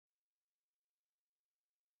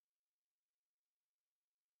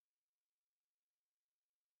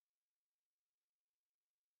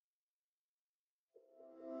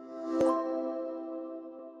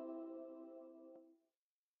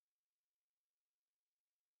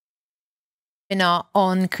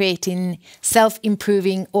on creating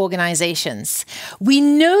self-improving organizations. We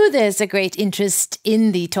know there's a great interest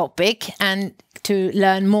in the topic and to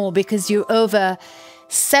learn more because you're over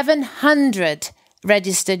 700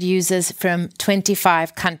 registered users from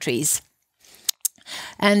 25 countries.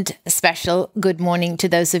 And a special good morning to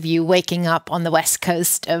those of you waking up on the west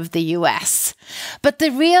coast of the US. But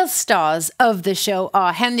the real stars of the show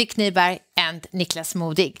are Henrik Kniberg and Niklas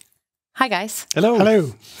Modig. Hi guys. Hello.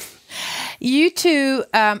 Hello. You two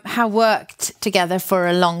have worked together for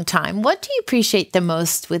a long time. What do you appreciate the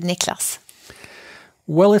most with Niklas?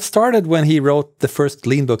 Well, it started when he wrote the first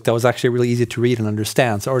Lean book that was actually really easy to read and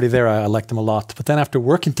understand. So already there, I liked him a lot. But then after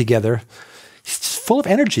working together, he's just full of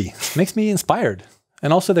energy. Makes me inspired.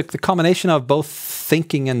 And also the combination of both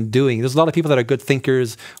thinking and doing. There's a lot of people that are good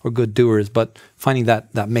thinkers or good doers, but finding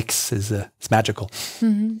that mix is magical.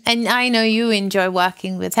 Mm-hmm. And I know you enjoy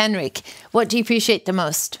working with Henrik. What do you appreciate the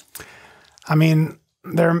most? I mean,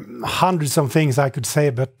 there are hundreds of things I could say,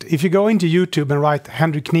 but if you go into YouTube and write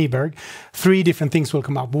Henrik Kniberg, 3 different things will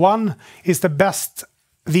come up. One is the best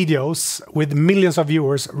videos with millions of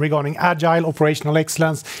viewers regarding agile operational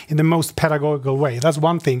excellence in the most pedagogical way. That's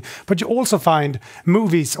one thing. But you also find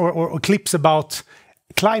movies or clips about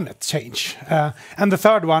climate change. And the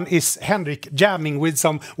third one is Henrik jamming with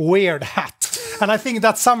some weird hat. And I think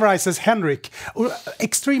that summarizes Henrik.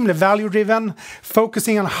 Extremely value-driven,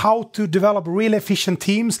 focusing on how to develop really efficient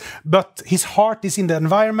teams, but his heart is in the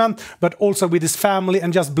environment, but also with his family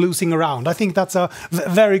and just bluesing around. I think that's a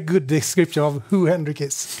very good description of who Henrik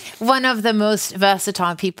is. One of the most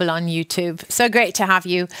versatile people on YouTube. So great to have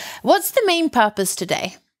you. What's the main purpose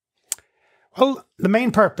today? Well, the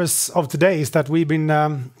main purpose of today is that we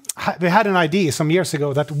had an idea some years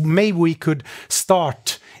ago that maybe we could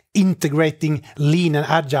start integrating Lean and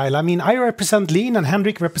Agile. I mean, I represent Lean and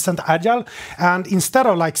Henrik represent Agile. And instead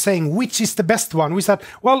of like saying which is the best one, we said,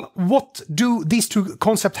 well, what do these 2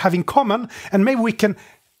 concepts have in common? And maybe we can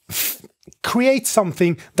create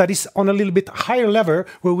something that is on a little bit higher level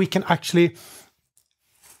where we can actually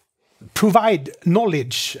provide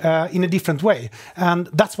knowledge in a different way. And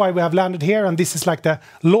that's why we have landed here. And this is like the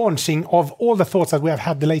launching of all the thoughts that we have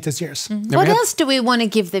had the latest years. Mm-hmm. What else do we want to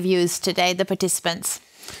give the viewers today, the participants?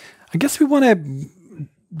 I guess we want to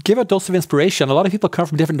give a dose of inspiration. A lot of people come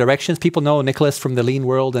from different directions. People know Niklas from the Lean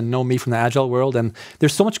world and know me from the Agile world. And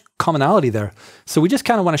there's so much commonality there. So we just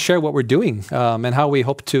kind of want to share what we're doing and how we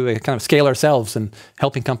hope to kind of scale ourselves and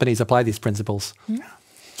helping companies apply these principles. Mm-hmm.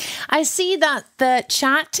 I see that the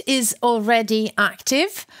chat is already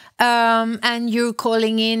active and you're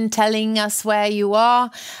calling in, telling us where you are.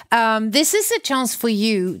 This is a chance for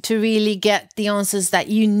you to really get the answers that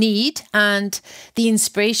you need and the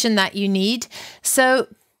inspiration that you need. So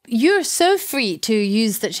you're so free to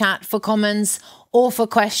use the chat for comments or for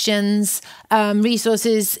questions,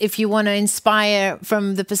 resources if you want to inspire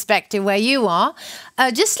from the perspective where you are.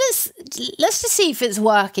 Let's just see if it's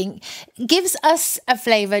working. Gives us a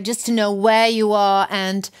flavor just to know where you are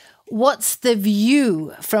and what's the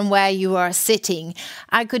view from where you are sitting.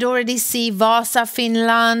 I could already see Vasa,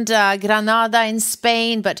 Finland, Granada in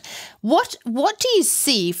Spain, but what do you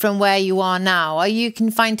see from where you are now? Are you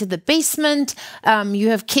confined to the basement? You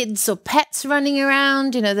have kids or pets running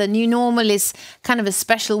around? You know, the new normal is kind of a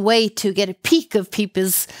special way to get a peek of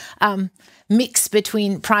people's mix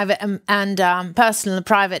between private and personal,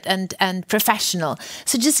 private and professional.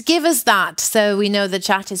 So just give us that so we know the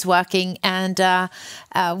chat is working and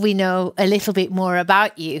we know a little bit more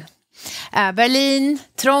about you. Berlin,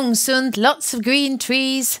 Trångsund, lots of green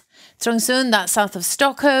trees. Trångsund, that's south of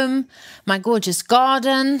Stockholm. My gorgeous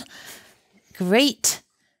garden. Great.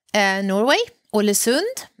 Norway,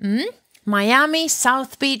 Ålesund. Miami,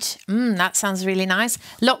 South Beach. That sounds really nice.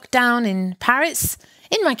 Lockdown in Paris.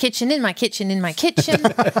 In my kitchen, in my kitchen, in my kitchen,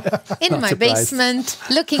 in my basement,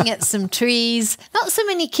 looking at some trees. Not so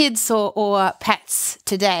many kids or pets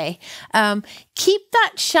today. Keep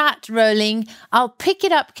that chat rolling. I'll pick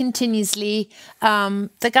it up continuously.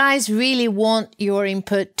 The guys really want your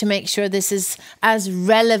input to make sure this is as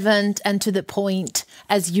relevant and to the point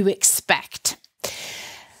as you expect.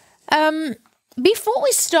 Before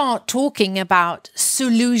we start talking about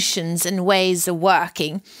solutions and ways of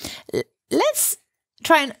working, let's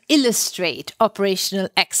try and illustrate operational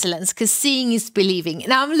excellence, because seeing is believing.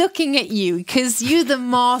 Now I'm looking at you because you're the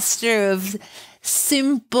master of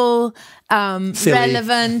simple,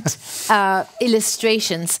 relevant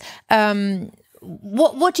illustrations.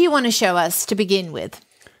 What do you want to show us to begin with?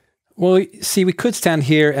 Well, see, we could stand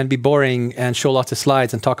here and be boring and show lots of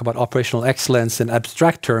slides and talk about operational excellence in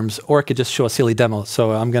abstract terms, or I could just show a silly demo.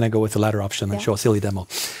 So I'm going to go with the latter option and show a silly demo.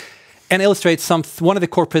 and illustrate one of the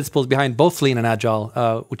core principles behind both Lean and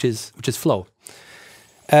Agile, which is flow.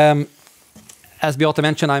 As Beata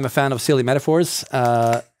mentioned, I'm a fan of silly metaphors.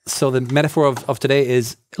 So the metaphor of today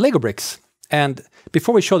is Lego bricks. And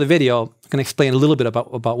before we show the video, I'm going to explain a little bit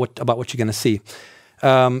about what you're going to see.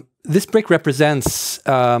 This brick represents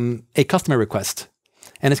a customer request,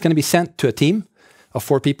 and it's going to be sent to a team of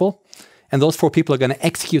 4 people. And those 4 people are going to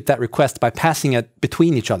execute that request by passing it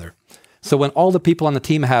between each other. So when all the people on the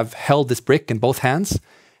team have held this brick in both hands,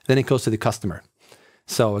 then it goes to the customer.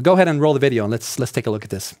 So go ahead and roll the video, and let's take a look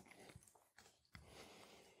at this.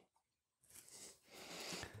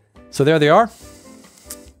 So there they are,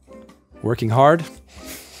 working hard.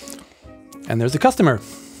 And there's the customer.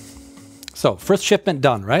 So first shipment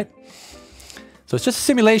done, right? So it's just a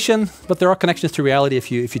simulation, but there are connections to reality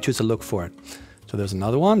if you choose to look for it. So there's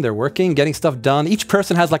another one. They're working, getting stuff done. Each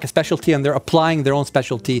person has like a specialty, and they're applying their own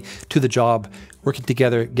specialty to the job, working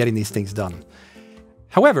together, getting these things done.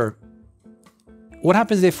 However, what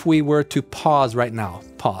happens if we were to pause right now?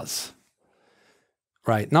 Pause.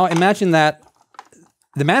 Right. Now imagine that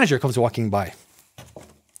the manager comes walking by.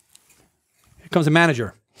 Here comes a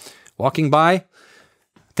manager walking by,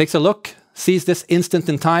 takes a look, sees this instant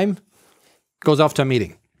in time, goes off to a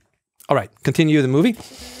meeting. All right, continue the movie.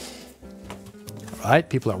 All right,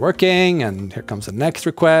 people are working, and here comes the next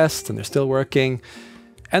request, and they're still working.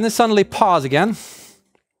 And then suddenly pause again.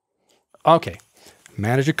 Okay,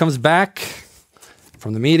 manager comes back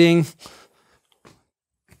from the meeting,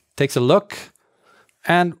 takes a look,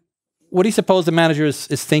 and what do you suppose the manager is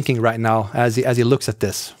thinking right now as he looks at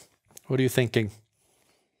this? What are you thinking?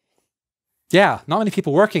 Yeah, not many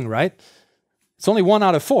people working, right? It's only 1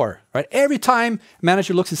 out of 4, right? Every time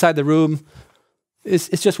manager looks inside the room, it's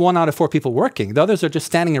just 1 out of 4 people working. The others are just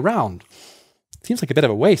standing around. Seems like a bit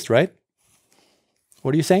of a waste, right?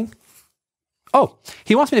 What are you saying? Oh,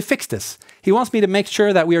 he wants me to fix this. He wants me to make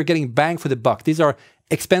sure that we are getting bang for the buck. These are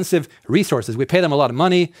expensive resources. We pay them a lot of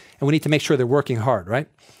money, and we need to make sure they're working hard, right?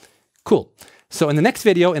 Cool. So in the next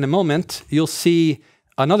video, in a moment, you'll see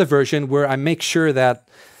another version where I make sure that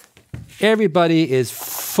everybody is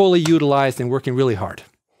fully utilized and working really hard.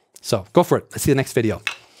 So go for it. Let's see the next video.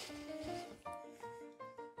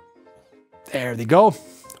 There they go.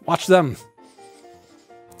 Watch them.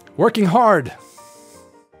 Working hard.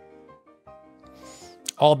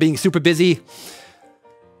 All being super busy.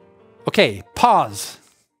 Okay, pause.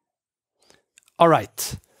 All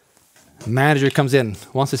right. Manager comes in,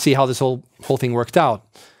 wants to see how this whole thing worked out.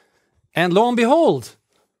 And lo and behold,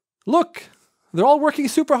 look, they're all working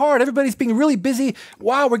super hard. Everybody's being really busy.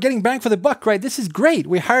 Wow, we're getting bang for the buck, right? This is great.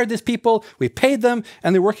 We hired these people, we paid them,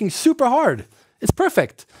 and they're working super hard. It's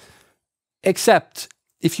perfect. Except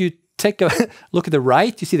if you take a look at the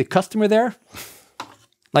right, you see the customer there.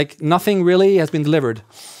 Like nothing really has been delivered.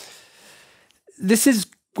 This is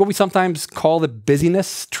what we sometimes call the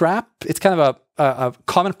busyness trap. It's kind of a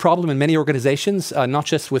common problem in many organizations, not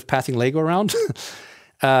just with passing Lego around.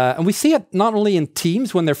 And we see it not only in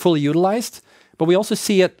teams when they're fully utilized, but we also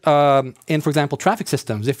see it in, for example, traffic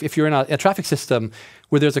systems. If you're in a traffic system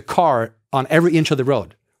where there's a car on every inch of the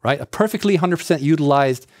road, right? A perfectly 100%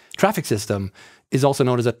 utilized traffic system is also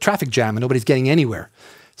known as a traffic jam, and nobody's getting anywhere.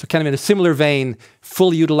 So kind of in a similar vein,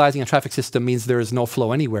 fully utilizing a traffic system means there is no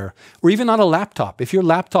flow anywhere. Or even on a laptop. If your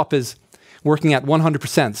laptop is working at 100%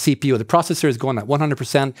 CPU, the processor is going at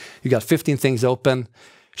 100%, you got 15 things open.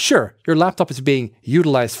 Sure, your laptop is being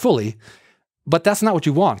utilized fully, but that's not what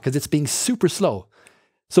you want because it's being super slow.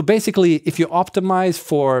 So basically, if you optimize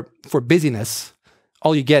for busyness,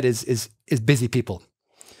 all you get is busy people.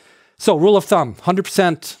 So rule of thumb,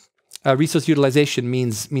 100% resource utilization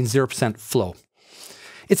means 0% flow.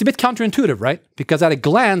 It's a bit counterintuitive, right? Because at a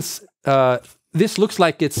glance, this looks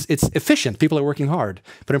like it's efficient. People are working hard.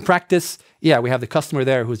 But in practice, yeah, we have the customer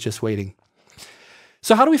there who's just waiting.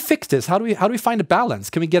 So how do we fix this? How do we find a balance?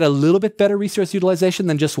 Can we get a little bit better resource utilization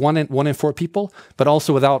than just 1 in 4 people, but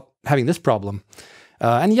also without having this problem?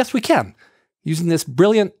 And yes, we can. Using this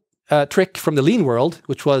brilliant trick from the Lean world,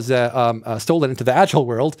 which was stolen into the Agile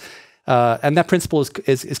world. And that principle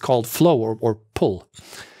is called flow or pull.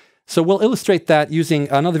 So we'll illustrate that using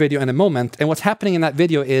another video in a moment. And what's happening in that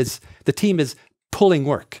video is the team is pulling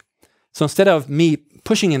work. So instead of me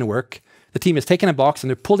pushing in work, the team is taking a box and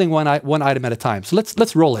they're pulling one item at a time. So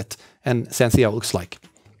let's roll it and see how it looks like.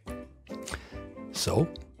 So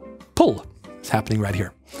pull is happening right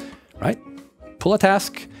here, right? Pull a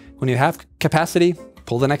task. When you have capacity,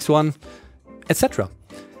 pull the next one, etc.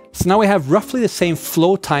 So now we have roughly the same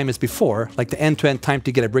flow time as before, like the end-to-end time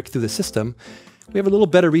to get a brick through the system. We have a little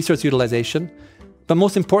better resource utilization, But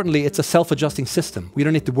most importantly, it's a self-adjusting system. We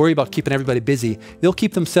don't need to worry about keeping everybody busy. They'll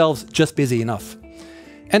keep themselves just busy enough.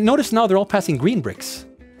 And notice now they're all passing green bricks.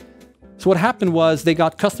 So what happened was they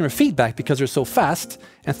got customer feedback because they're so fast,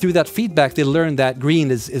 and through that feedback they learned that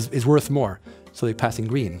green is worth more. So they're passing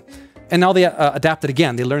green. And now they adapted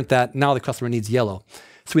again. They learned that now the customer needs yellow.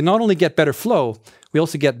 So we not only get better flow, we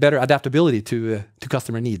also get better adaptability to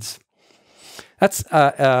customer needs. That's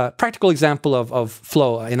a practical example of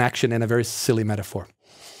flow in action in a very silly metaphor.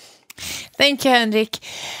 Thank you, Henrik.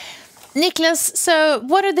 Niklas, so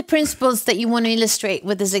what are the principles that you want to illustrate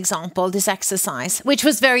with this example, this exercise, which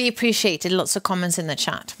was very appreciated, lots of comments in the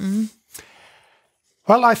chat. Mm-hmm.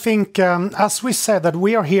 Well, I think, as we said, that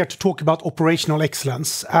we are here to talk about operational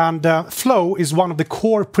excellence, and flow is one of the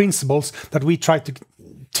core principles that we try to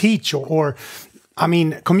teach or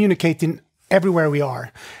communicate in everywhere we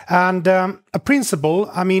are. And a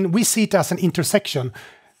principle, we see it as an intersection.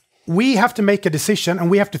 We have to make a decision, and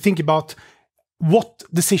we have to think about what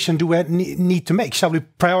decision do we need to make. Shall we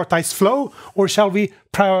prioritize flow, or shall we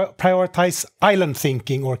prioritize island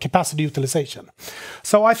thinking or capacity utilization?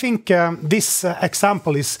 So I think this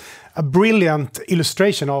example is a brilliant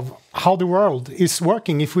illustration of how the world is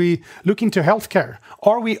working. If we look into healthcare,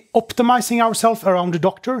 are we optimizing ourselves around the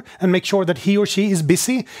doctor and make sure that he or she is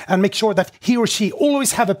busy and make sure that he or she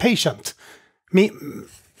always have a patient?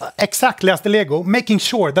 Exactly as the Lego, making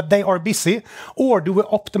sure that they are busy, or do we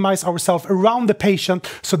optimize ourselves around the patient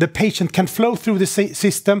so the patient can flow through the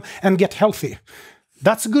system and get healthy?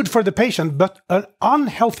 That's good for the patient, but an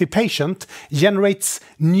unhealthy patient generates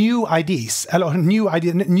new ideas,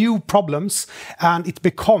 new problems, and it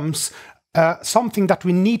becomes something that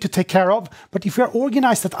we need to take care of. But if we are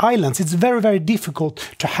organized at islands, it's very, very difficult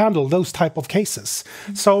to handle those type of cases.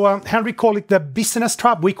 So Henrik called it the business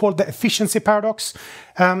trap. We call it the efficiency paradox.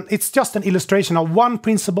 It's just an illustration of one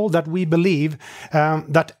principle that we believe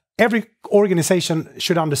that every organization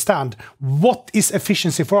should understand. What is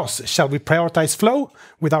efficiency for us? Shall we prioritize flow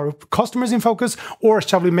with our customers in focus, or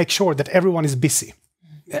shall we make sure that everyone is busy?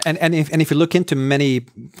 And if you look into many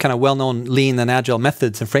kind of well-known lean and agile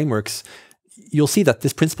methods and frameworks, you'll see that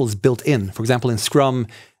this principle is built in. For example, in Scrum,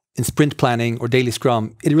 in sprint planning or daily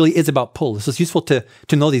Scrum, it really is about pull. So it's useful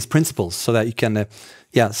to know these principles so that you can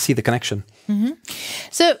see the connection. Mm-hmm.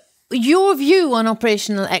 So your view on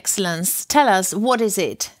operational excellence, tell us, what is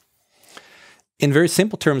it? In very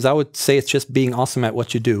simple terms, I would say it's just being awesome at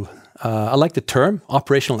what you do. I like the term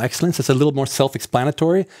operational excellence. It's a little more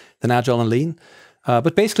self-explanatory than agile and lean.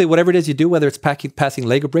 But basically, whatever it is you do, whether it's passing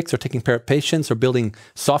Lego bricks or taking care of patients or building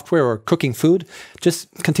software or cooking food, just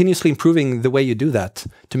continuously improving the way you do that,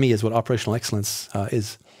 to me, is what operational excellence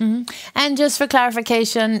is. Mm-hmm. And just for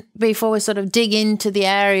clarification, before we sort of dig into the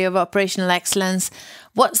area of operational excellence,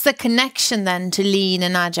 what's the connection then to lean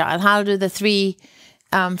and agile? How do the three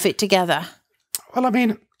fit together? Well,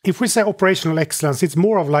 if we say operational excellence, it's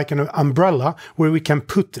more of like an umbrella where we can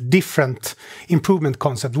put different improvement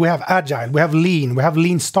concepts. We have agile, we have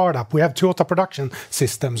lean startup, we have Toyota production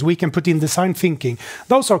systems. We can put in design thinking.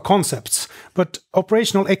 Those are concepts. But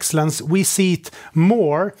operational excellence, we see it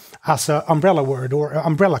more as an umbrella word or an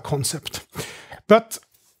umbrella concept. But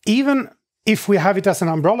even if we have it as an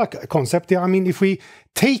umbrella concept, if we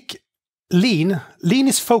take lean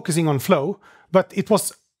is focusing on flow, but it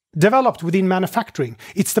was developed within manufacturing.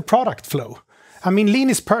 It's the product flow. Lean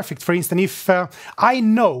is perfect. For instance, if I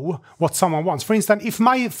know what someone wants. For instance, if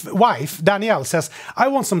my wife, Danielle, says, I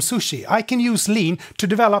want some sushi, I can use lean to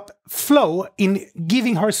develop flow in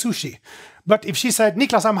giving her sushi. But if she said,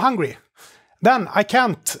 Niklas, I'm hungry, then I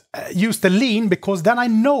can't use the lean, because then I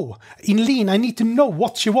know. In lean, I need to know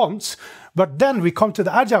what she wants. But then we come to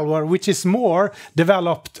the agile world, which is more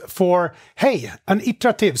developed for, hey, an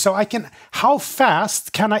iterative. So how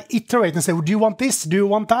fast can I iterate and say, well, do you want this? Do you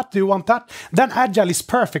want that? Do you want that? Then agile is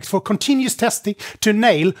perfect for continuous testing to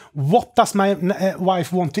nail what does my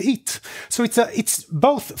wife want to eat. So it's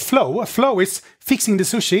both flow. Flow is fixing the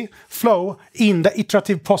sushi, flow in the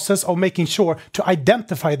iterative process of making sure to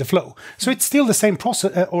identify the flow. So it's still the same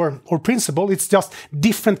process or principle. It's just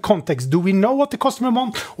different context. Do we know what the customer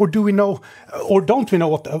wants, or do we know, or don't we know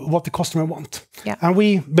what the customer wants? Yeah. And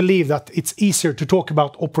we believe that it's easier to talk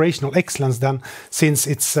about operational excellence than, since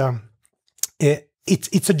it's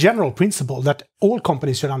a general principle that all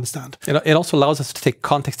companies should understand. It also allows us to take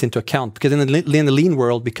context into account, because in the lean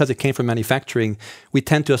world, because it came from manufacturing, we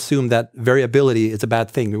tend to assume that variability is a bad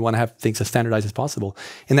thing. We want to have things as standardized as possible.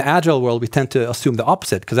 In the agile world, we tend to assume the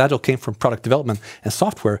opposite, because agile came from product development and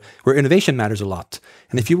software, where innovation matters a lot.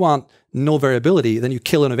 And if you want no variability, then you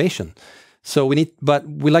kill innovation. So but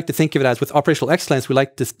we like to think of it as with operational excellence, we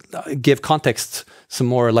like to give context some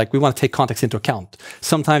more, like we want to take context into account.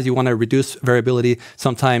 Sometimes you want to reduce variability.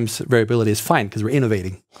 Sometimes variability is fine because we're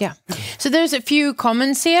innovating. Yeah. So there's a few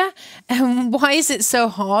comments here. Why is it so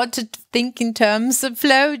hard to think in terms of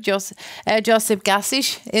flow? Josip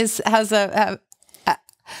Gasic has a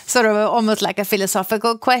sort of almost like a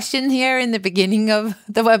philosophical question here in the beginning of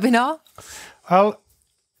the webinar. Well,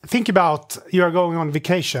 think about you are going on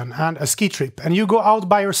vacation and a ski trip, and you go out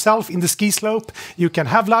by yourself in the ski slope. You can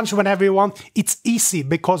have lunch whenever you want. It's easy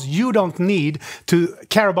because you don't need to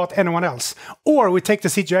care about anyone else. Or we take the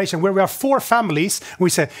situation where we are 4 families. We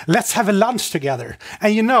say, let's have a lunch together.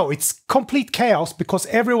 And it's complete chaos because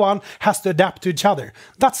everyone has to adapt to each other.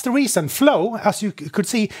 That's the reason. Flow, as you could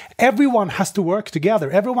see, everyone has to work together.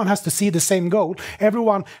 Everyone has to see the same goal.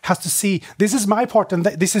 Everyone has to see, this is my part and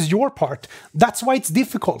this is your part. That's why it's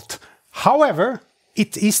difficult. However,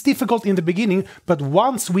 it is difficult in the beginning, but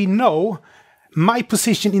once we know my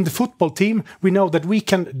position in the football team, we know that we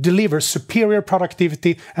can deliver superior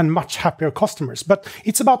productivity and much happier customers. But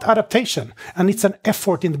it's about adaptation, and it's an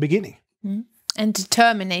effort in the beginning. And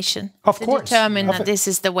determination. Of course. Determine that this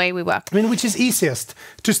is the way we work. I mean, which is easiest?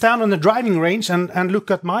 To stand on the driving range and look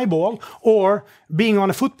at my ball, or being on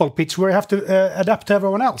a football pitch where you have to adapt to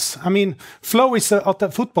everyone else? I mean, flow is at the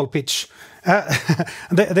football pitch.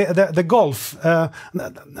 The golf,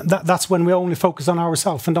 that's when we only focus on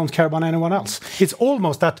ourselves and don't care about anyone else. It's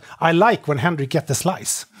almost that I like when Henrik gets the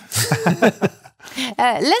slice.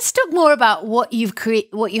 Let's talk more about what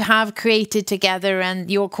you have created together and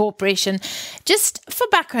your cooperation. Just for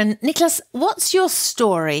background, Niklas, what's your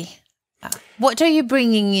story? What are you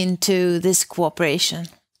bringing into this cooperation?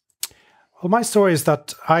 Well, my story is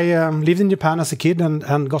that I lived in Japan as a kid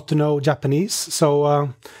and got to know Japanese. So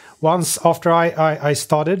once after I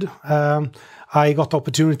started, I got the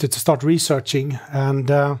opportunity to start researching, and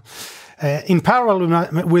in parallel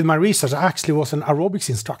with my research, I actually was an aerobics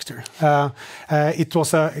instructor. It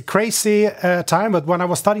was a crazy time, but when I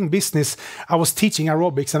was studying business, I was teaching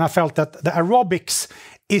aerobics, and I felt that the aerobics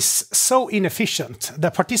is so inefficient. The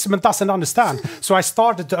participant doesn't understand. So I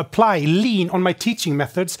started to apply Lean on my teaching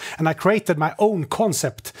methods, and I created my own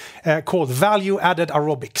concept called value-added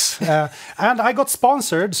aerobics. And I got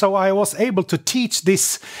sponsored, so I was able to teach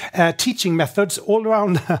this teaching methods all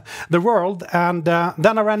around the world. And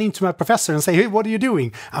then I ran into my professor and say, hey, what are you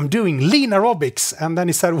doing? I'm doing Lean aerobics. And then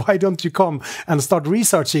he said, why don't you come and start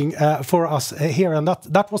researching for us here? And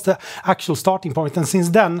that was the actual starting point. And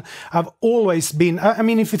since then, I've always been, I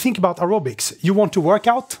mean, if you think about aerobics, you want to work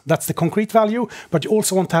out, that's the concrete value, but you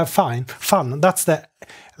also want to have fun. That's the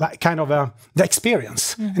kind of the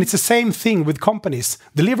experience. And it's the same thing with companies.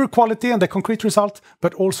 Deliver quality and the concrete result,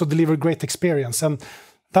 but also deliver great experience. And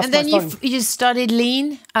then you studied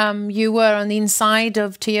Lean. You were on the inside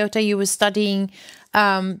of Toyota. You were studying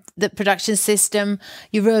the production system.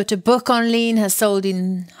 You wrote a book on Lean, has sold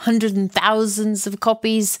in hundreds and thousands of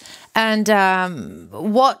copies. And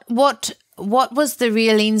what was the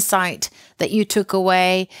real insight that you took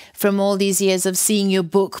away from all these years of seeing your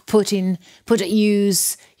book put at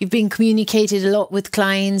use? You've been communicated a lot with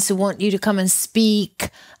clients who want you to come and speak,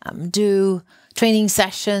 do training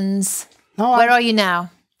sessions. Where are you now?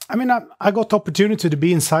 I mean, I got the opportunity to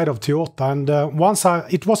be inside of Toyota, and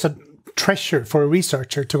it was a treasure for a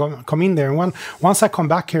researcher to come in there. And once I come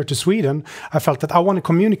back here to Sweden, I felt that I want to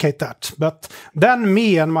communicate that. But then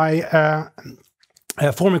me and my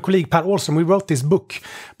former colleague Per Olsson, we wrote this book.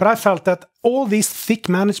 But I felt that all these thick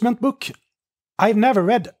management book, I've never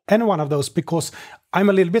read any one of those because I'm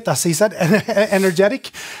a little bit, as he said,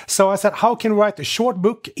 energetic. So I said, how can we write a short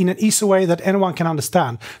book in an easy way that anyone can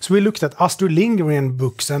understand? So we looked at Astrid Lindgren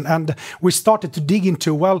books, and we started to dig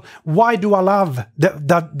into, well, why do I love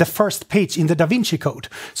the first page in the Da Vinci Code?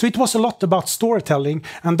 So it was a lot about storytelling,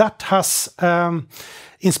 and that has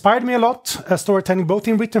inspired me a lot, storytelling both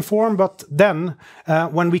in written form, but then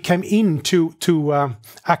when we came into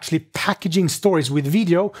actually packaging stories with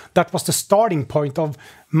video, that was the starting point of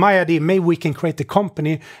my idea. Maybe we can create a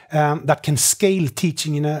company that can scale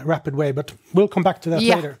teaching in a rapid way, but we'll come back to that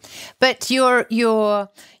later. But your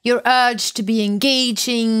urge to be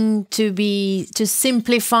engaging, to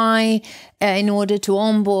simplify in order to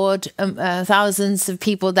onboard thousands of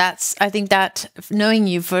people, I think that knowing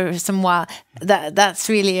you for some while, that's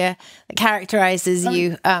really characterizes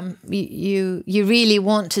you. You really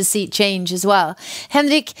want to see change as well.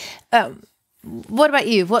 Henrik, what about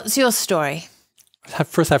you? What's your story?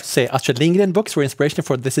 First, I have to say, Astrid Lindgren books were inspiration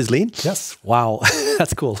for This is Lean. Yes. Wow,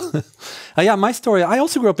 that's cool. Yeah, my story, I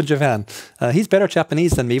also grew up in Japan. He's better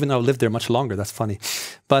Japanese than me, even though I lived there much longer. That's funny.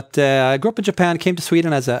 But I grew up in Japan, came to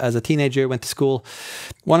Sweden as a teenager, went to school,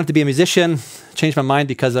 wanted to be a musician, changed my mind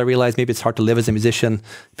because I realized maybe it's hard to live as a musician,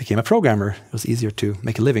 became a programmer. It was easier to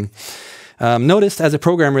make a living. Noticed as a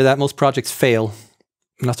programmer that most projects fail.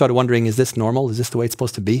 And I started wondering, is this normal? Is this the way it's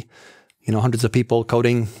supposed to be? You know, hundreds of people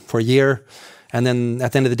coding for a year. And then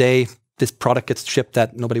at the end of the day, this product gets shipped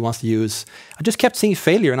that nobody wants to use. I just kept seeing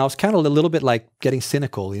failure, and I was kind of a little bit like getting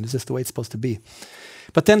cynical. Is this the way it's supposed to be?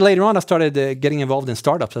 But then later on, I started getting involved in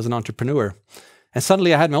startups as an entrepreneur. And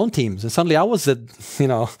suddenly I had my own teams. And suddenly I was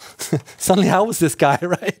suddenly I was this guy,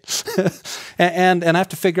 right? and I have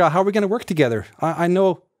to figure out how we're going to work together. I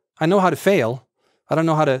know how to fail. I don't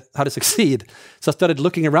know how to succeed. So I started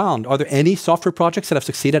looking around. Are there any software projects that have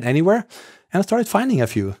succeeded anywhere? And I started finding a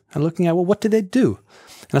few and looking at, well, what did they do?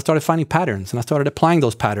 And I started finding patterns, and I started applying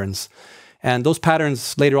those patterns. And those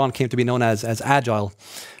patterns later on came to be known as Agile.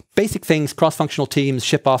 Basic things, cross-functional teams,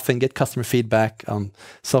 ship off and get customer feedback,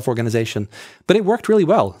 self-organization. But it worked really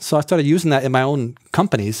well. So I started using that in my own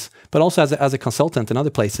companies, but also as a consultant in other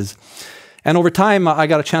places. And over time, I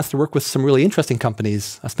got a chance to work with some really interesting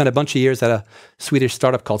companies. I spent a bunch of years at a Swedish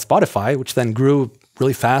startup called Spotify, which then grew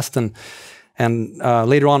really fast, and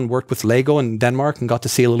later on worked with Lego in Denmark and got to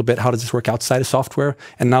see a little bit how does this work outside of software,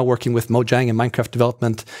 and now working with Mojang and Minecraft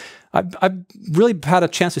development. I've really had a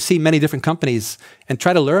chance to see many different companies and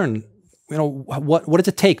try to learn, what does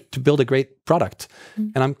it take to build a great product?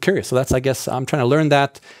 And I'm curious. So that's, I guess, I'm trying to learn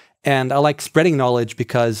that. And I like spreading knowledge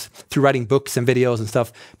because through writing books and videos and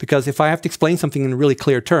stuff, because if I have to explain something in really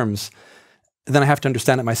clear terms, then I have to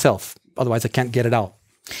understand it myself. Otherwise, I can't get it out.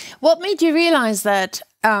 What made you realize that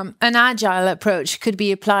an agile approach could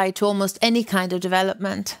be applied to almost any kind of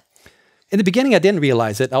development? In the beginning, I didn't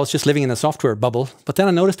realize it. I was just living in a software bubble. But then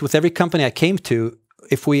I noticed with every company I came to,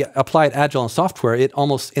 if we applied agile in software, it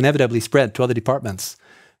almost inevitably spread to other departments,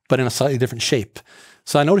 but in a slightly different shape.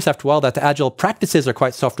 So I noticed after a while that the agile practices are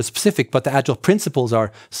quite software specific, but the agile principles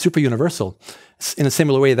are super universal. In a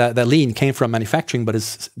similar way that Lean came from manufacturing, but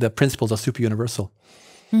the principles are super universal.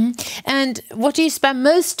 And what do you spend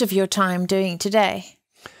most of your time doing today?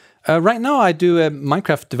 Right now, I do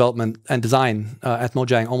Minecraft development and design at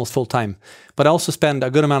Mojang almost full time. But I also spend a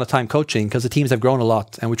good amount of time coaching because the teams have grown a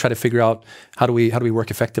lot, and we try to figure out how do we work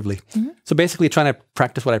effectively. So basically, trying to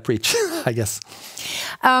practice what I preach, I guess.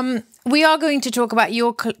 We are going to talk about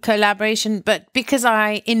your collaboration, but because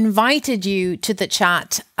I invited you to the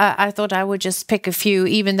chat, I thought I would just pick a few,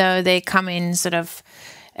 even though they come in sort of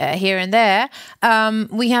here and there.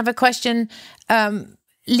 We have a question.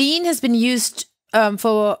 Lean has been used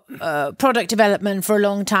for product development for a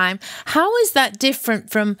long time. How is that different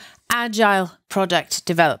from agile product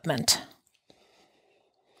development?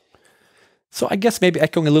 So I guess maybe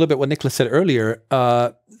echoing a little bit what Niklas said earlier,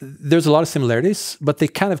 there's a lot of similarities, but they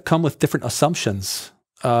kind of come with different assumptions.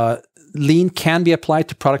 Lean can be applied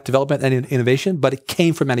to product development and innovation, but it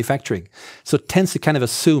came from manufacturing. So it tends to kind of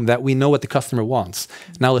assume that we know what the customer wants.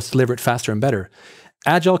 Now let's deliver it faster and better.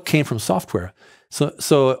 Agile came from software.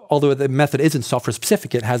 So although the method isn't software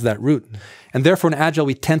specific, it has that root. And therefore in Agile,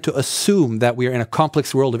 we tend to assume that we are in a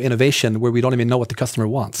complex world of innovation where we don't even know what the customer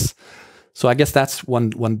wants. So I guess that's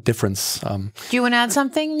one difference. Do you want to add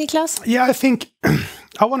something, Niklas? Yeah, I think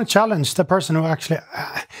I want to challenge the person who actually,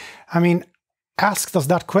 asked us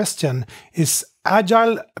that question. Is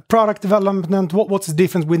agile product development, what's the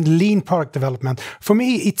difference with lean product development? For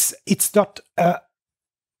me, it's not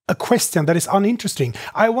a question that is uninteresting.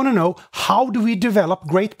 I want to know, how do we develop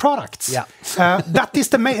great products? Yeah. That is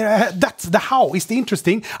that's the how is the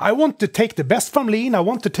interesting. I want to take the best from Lean. I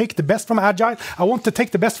want to take the best from Agile. I want to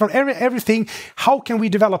take the best from everything. How can we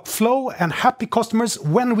develop flow and happy customers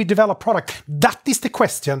when we develop product? That is the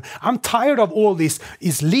question. I'm tired of all this.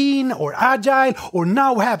 Is Lean or Agile or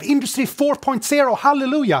now have Industry 4.0?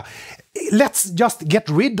 Hallelujah. Let's just get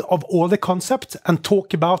rid of all the concepts and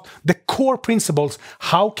talk about the core principles.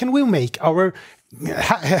 How can we make our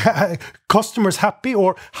customers happy,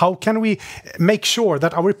 or how can we make sure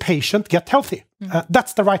that our patient get healthy?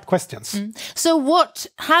 That's the right questions. So what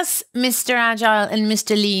has Mr. Agile and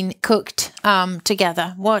Mr. Lean cooked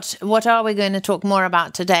together? What are we going to talk more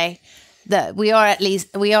about today? That we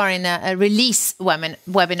are in a release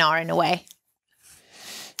webinar in a way.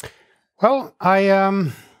 Well,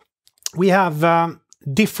 we have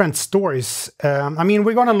different stories.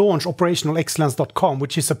 We're going to launch operationalexcellence.com,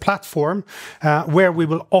 which is a platform where we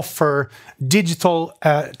will offer digital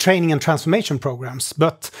training and transformation programs.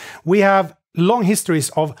 But we have long histories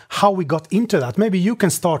of how we got into that. Maybe you can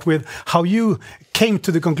start with how you came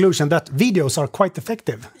to the conclusion that videos are quite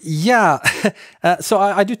effective. Yeah, so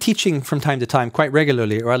I do teaching from time to time, quite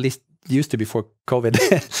regularly, or at least used to before COVID.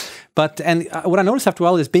 What I noticed after a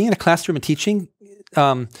while is being in a classroom and teaching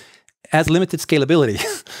has limited scalability.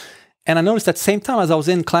 And I noticed at the same time as I was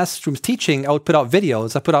in classrooms teaching, I would put out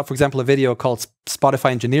videos. I put out, for example, a video called Spotify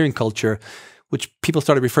Engineering Culture, which people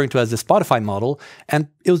started referring to as the Spotify model. And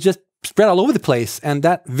it was just spread all over the place, and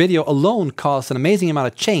that video alone caused an amazing amount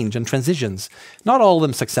of change and transitions. Not all of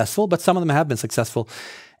them successful, but some of them have been successful.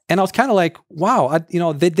 And I was kind of like, wow,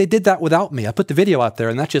 they did that without me. I put the video out there,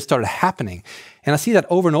 and that just started happening. And I see that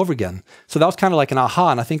over and over again. So that was kind of like an aha,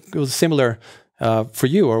 and I think it was similar for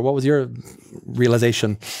you, or what was your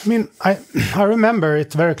realization? I mean, I remember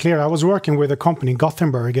it very clear. I was working with a company in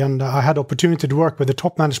Gothenburg, and I had opportunity to work with the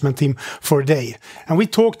top management team for a day. And we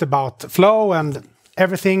talked about flow and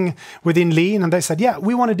everything within Lean, and they said, yeah,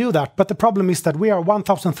 we want to do that, but the problem is that we are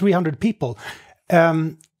 1,300 people.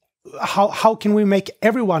 How can we make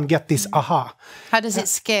everyone get this aha? How does it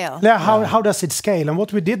scale? Yeah, how does it scale? And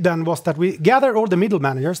what we did then was that we gathered all the middle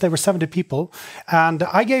managers. They were 70 people, and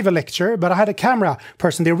I gave a lecture, but I had a camera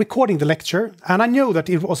person there recording the lecture, and I knew that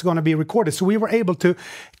it was going to be recorded, so we were able to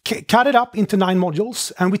cut it up into 9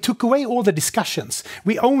 modules, and we took away all the discussions.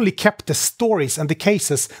 We only kept the stories and the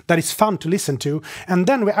cases that is fun to listen to, and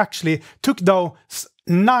then we actually took those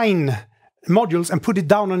 9 modules and put it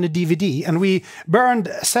down on a DVD, and we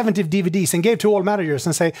burned 70 DVDs and gave to all managers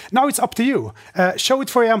and say, now it's up to you. Show it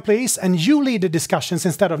for your employees, and you lead the discussions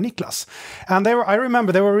instead of Niklas. And I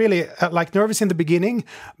remember they were really like nervous in the beginning,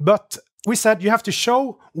 but we said you have to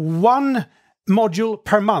show 1 module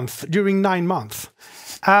per month during 9 months.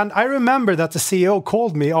 And I remember that the CEO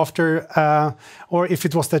called me after, or if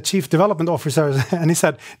it was the chief development officer, and he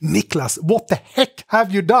said, Niklas, what the heck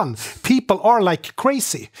have you done? People are like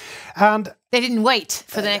crazy. And they didn't wait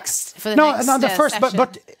for the next first,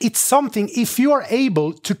 but it's something, if you are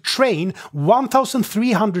able to train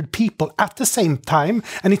 1,300 people at the same time,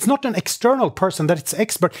 and it's not an external person that it's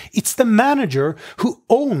expert, it's the manager who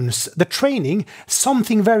owns the training,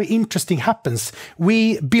 something very interesting happens.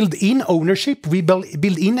 We build in ownership, we build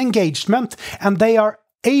in engagement, and they are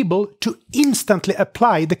able to instantly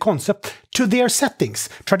apply the concept to their settings.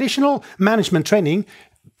 Traditional management training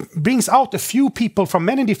brings out a few people from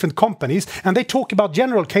many different companies, and they talk about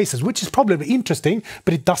general cases, which is probably interesting,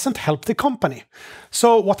 but it doesn't help the company.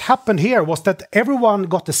 So what happened here was that everyone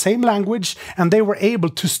got the same language, and they were able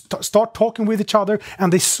to start talking with each other,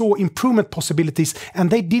 and they saw improvement possibilities, and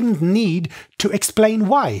they didn't need to explain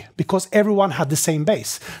why, because everyone had the same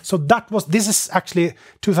base. So this is actually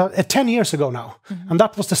 10 years ago now. And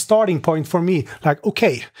that was the starting point for me. Like,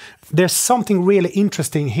 okay, there's something really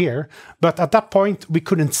interesting here. But at that point, we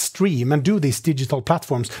couldn't stream and do these digital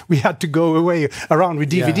platforms. We had to go away around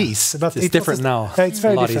with DVDs. Yeah, but it's different now. It's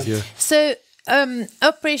very a lot different. easier. So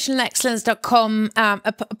operationalexcellence.com,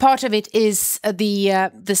 a part of it is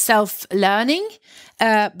the self-learning,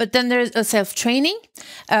 but then there's a self-training,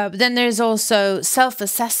 but then there's also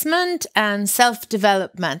self-assessment and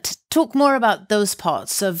self-development. Talk more about those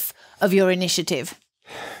parts of your initiative.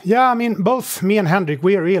 Yeah, I mean, both me and Henrik,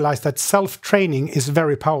 we realized that self-training is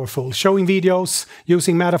very powerful. Showing videos,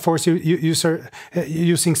 using metaphors,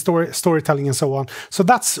 using storytelling and so on. So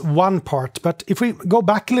that's one part. But if we go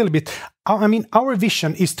back a little bit, I mean, our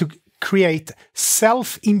vision is to create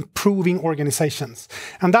self-improving organizations.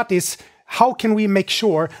 And that is, how can we make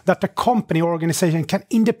sure that the company or organization can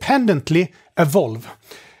independently evolve?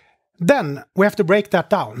 Then we have to break that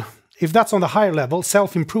down. If that's on the higher level,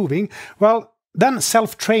 self-improving, well, then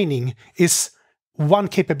self-training is one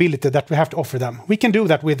capability that we have to offer them. We can do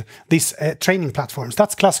that with these training platforms.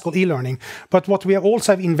 That's classical e-learning. But what we have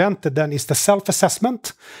also invented then is the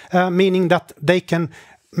self-assessment, meaning that they can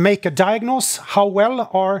make a diagnose, how well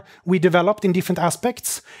are we developed in different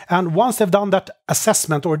aspects. And once they've done that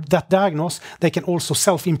assessment or that diagnose, they can also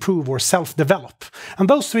self-improve or self-develop. And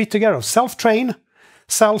those 3 together, self-train,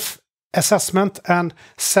 self-assessment, and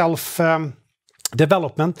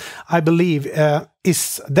self-development, I believe,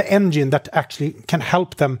 is the engine that actually can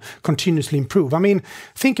help them continuously improve. I mean,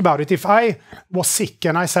 think about it. If I was sick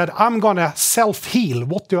and I said, I'm going to self-heal,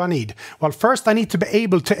 what do I need? Well, first I need to be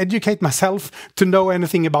able to educate myself to know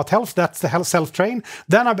anything about health. That's the health self-train.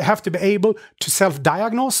 Then I have to be able to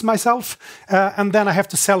self-diagnose myself. And then I have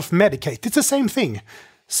to self-medicate. It's the same thing.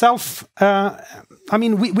 I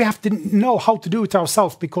mean, we have to know how to do it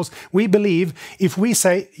ourselves, because we believe if we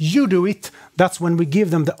say, you do it, that's when we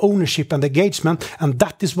give them the ownership and the engagement, and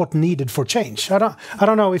that is what needed for change. I don't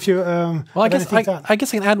know if you... well, I guess I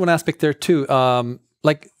can add one aspect there too.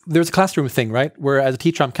 like there's a classroom thing, right? Where as a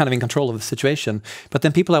teacher, I'm kind of in control of the situation. But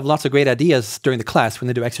then people have lots of great ideas during the class when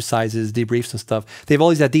they do exercises, debriefs and stuff. They have all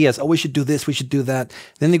these ideas. Oh, we should do this, we should do that.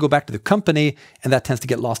 Then they go back to the company and that tends to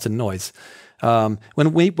get lost in noise.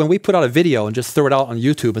 When we put out a video and just throw it out on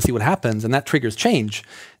YouTube and see what happens and that triggers change,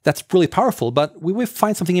 that's really powerful. But we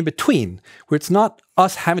find something in between where it's not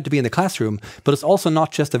us having to be in the classroom, but it's also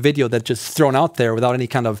not just a video that's just thrown out there without any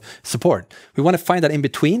kind of support. We want to find that in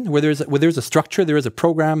between where there's a structure, there is a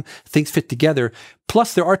program, things fit together.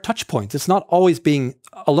 Plus there are touch points. It's not always being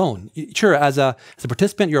alone. Sure, as a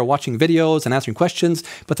participant, you're watching videos and answering questions,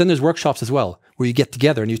 but then there's workshops as well where you get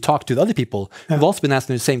together and you talk to the other people who've also been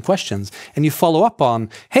asking the same questions and you follow up on,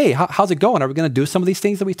 hey, how's it going? Are we going to do some of these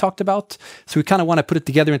things that we talked about? So we kind of want to put it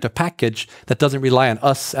together into a package that doesn't rely on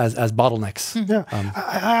us as bottlenecks.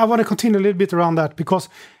 I want to continue a little bit around that because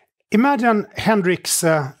imagine Henrik's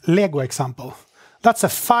Lego example. That's a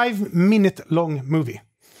 5-minute long movie.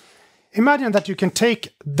 Imagine that you can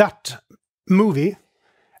take that movie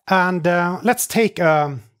and let's take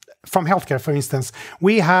from healthcare, for instance,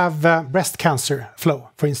 we have breast cancer flow,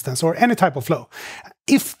 for instance, or any type of flow.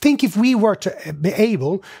 If we were to be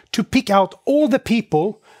able to pick out all the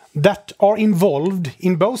people that are involved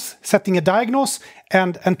in both setting a diagnosis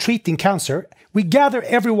and treating cancer, we gather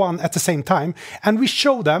everyone at the same time and we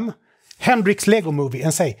show them Henrik's Lego movie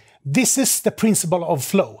and say, this is the principle of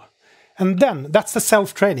flow. And then that's the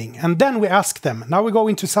self-training. And then we ask them, now we go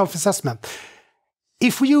into self-assessment.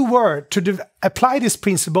 If you were to apply this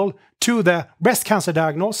principle to the breast cancer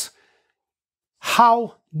diagnosis,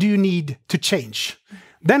 how do you need to change?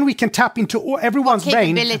 Then we can tap into everyone's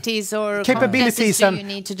brain. Capabilities and you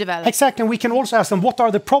need to develop. Exactly. And we can also ask them, what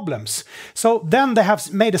are the problems? So then they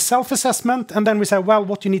have made a self-assessment and then we say, well,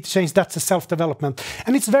 what you need to change, that's a self-development.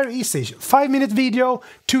 And it's very easy. 5-minute video,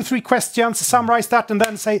 2-3 questions, summarize that and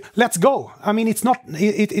then say, let's go. I mean, it's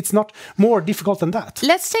not more difficult than that.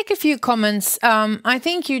 Let's take a few comments. I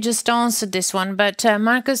think you just answered this one, but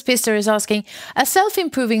Marcus Pister is asking, a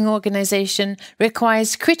self-improving organization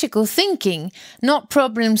requires critical thinking, not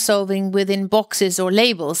problem solving within boxes or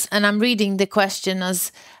labels. And I'm reading the question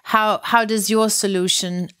as how does your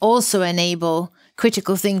solution also enable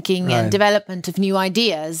critical thinking and development of new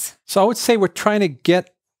ideas? So I would say we're trying to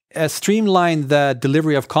streamline the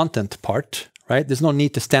delivery of content part, right? There's no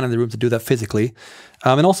need to stand in the room to do that physically.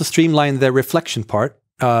 And also streamline the reflection part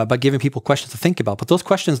by giving people questions to think about. But those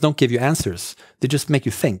questions don't give you answers. They just make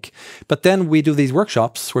you think. But then we do these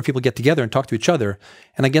workshops where people get together and talk to each other.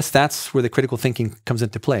 And I guess that's where the critical thinking comes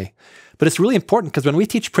into play. But it's really important because when we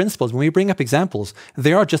teach principles, when we bring up examples,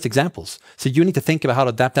 they are just examples. So you need to think about how to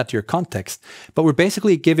adapt that to your context. But we're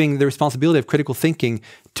basically giving the responsibility of critical thinking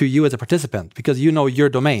to you as a participant because you know your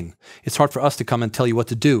domain. It's hard for us to come and tell you what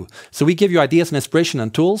to do. So we give you ideas and inspiration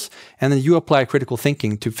and tools, and then you apply critical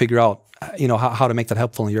thinking to figure out how to make that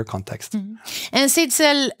helpful in your context. Mm-hmm. And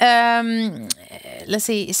Sidsel,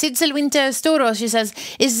 Sidsel Winter Storo, she says,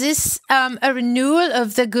 is this a renewal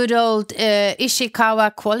of the good old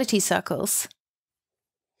Ishikawa quality circles?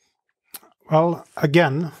 Well,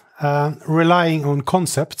 again, relying on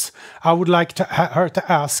concepts, I would like her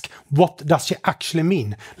to ask, what does she actually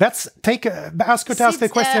mean? Let's ask her to ask the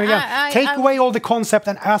question again. Take away all the concept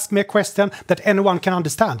and ask me a question that anyone can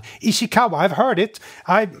understand. Ishikawa, I've heard it.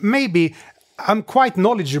 I'm quite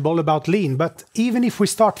knowledgeable about Lean, but even if we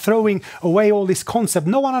start throwing away all this concept,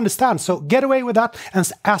 no one understands. So get away with that and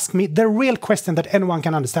ask me the real question that anyone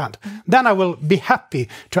can understand. Then I will be happy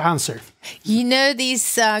to answer. You know,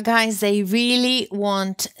 these guys, they really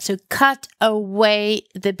want to cut away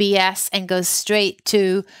the BS and go straight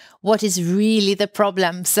to what is really the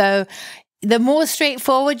problem. So the more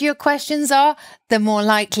straightforward your questions are, the more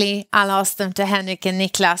likely I'll ask them to Henrik and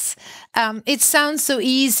Niklas. It sounds so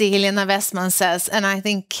easy, Helena Westman says, and I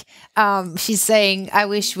think she's saying, I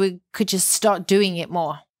wish we could just start doing it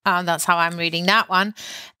more. That's how I'm reading that one.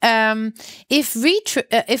 If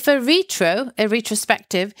a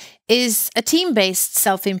retrospective is a team-based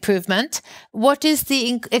self-improvement, what is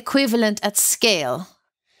the equivalent at scale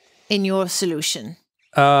in your solution?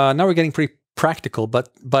 Now we're getting pretty practical, but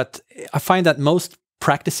I find that most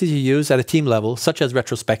practices you use at a team level, such as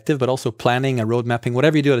retrospective, but also planning and road mapping,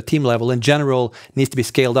 whatever you do at a team level in general needs to be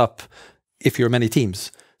scaled up if you're many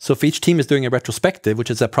teams. So if each team is doing a retrospective, which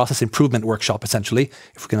is a process improvement workshop, essentially,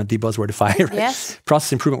 if we're going to debuzzwordify, right? Yes.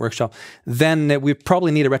 Process improvement workshop, then we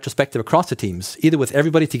probably need a retrospective across the teams, either with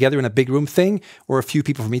everybody together in a big room thing, or a few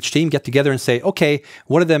people from each team get together and say, okay,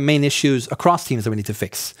 what are the main issues across teams that we need to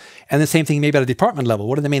fix? And the same thing maybe at a department level.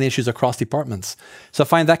 What are the main issues across departments? So I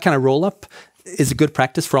find that kind of roll up is a good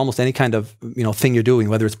practice for almost any kind of thing you're doing,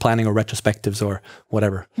 whether it's planning or retrospectives or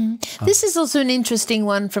whatever. This is also an interesting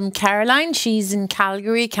one from Caroline. She's in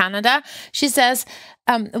Calgary, Canada. She says,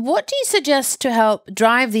 what do you suggest to help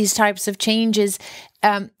drive these types of changes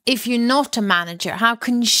if you're not a manager? How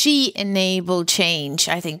can she enable change?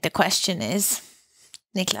 I think the question is.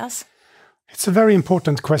 Niklas? It's a very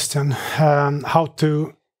important question, how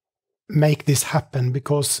to make this happen,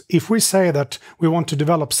 because if we say that we want to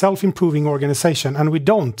develop self-improving organization and we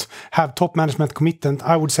don't have top management commitment,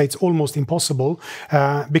 I would say it's almost impossible,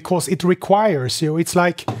 because it requires you. It's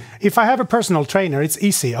like if I have a personal trainer, it's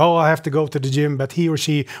easy. Oh, I have to go to the gym, but he or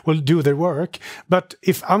she will do the work. But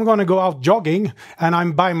if I'm going to go out jogging and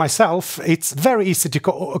I'm by myself, it's very easy to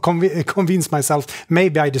convince myself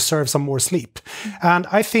maybe I deserve some more sleep. And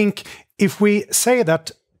I think if we say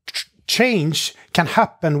that change can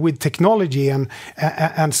happen with technology and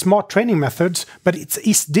smart training methods, but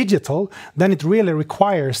it's digital, then it really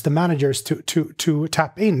requires the managers to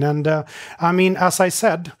tap in. And I mean, as I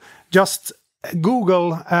said, just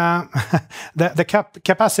Google the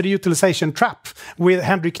capacity utilization trap with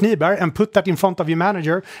Henrik Kniberg and put that in front of your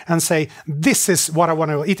manager and say, this is what I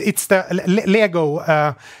want to do. It's the Lego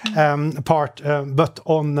part, but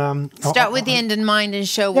on... Start with the end in mind and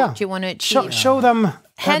show what you want to achieve. Show them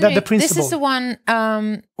Henrik, the principle. this is the one...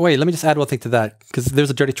 Wait, let me just add one thing to that, because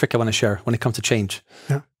there's a dirty trick I want to share when it comes to change.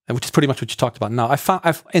 Yeah. Which is pretty much what you talked about now.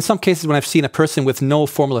 I've in some cases when I've seen a person with no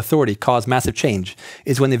formal authority cause massive change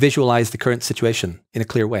is when they visualize the current situation in a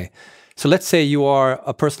clear way. So let's say you are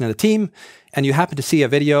a person in a team and you happen to see a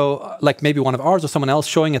video like maybe one of ours or someone else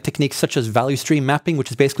showing a technique such as value stream mapping,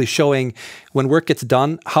 which is basically showing when work gets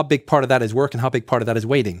done, how big part of that is work and how big part of that is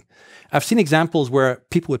waiting. I've seen examples where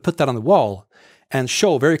people would put that on the wall and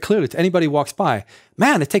show very clearly to anybody who walks by,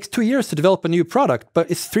 man, it takes 2 years to develop a new product,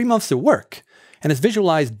 but it's 3 months of work. And it's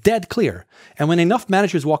visualized dead clear. And when enough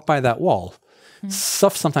managers walk by that wall,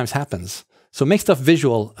 stuff sometimes happens. So make stuff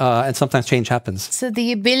visual and sometimes change happens. So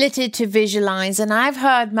the ability to visualize, and I've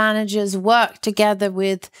heard managers work together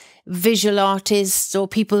with visual artists or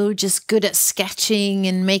people who are just good at sketching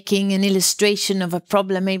and making an illustration of a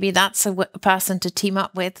problem. Maybe that's a person to team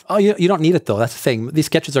up with. Oh, you don't need it though. That's the thing. These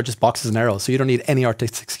sketches are just boxes and arrows. So you don't need any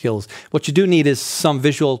artistic skills. What you do need is some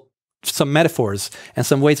some metaphors and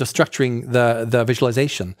some ways of structuring the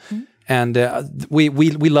visualization. And we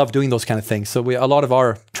love doing those kind of things. So a lot of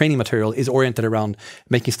our training material is oriented around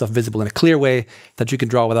making stuff visible in a clear way that you can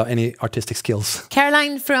draw without any artistic skills.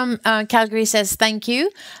 Caroline from Calgary says, thank you.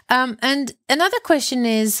 And another question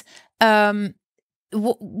is,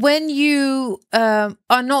 when you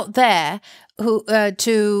are not there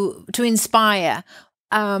to inspire,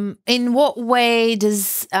 in what way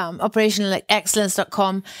does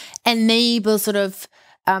operationalexcellence.com enable sort of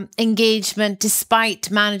engagement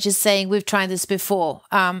despite managers saying we've tried this before?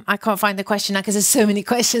 I can't find the question now because there's so many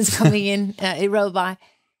questions coming in. It rolled by.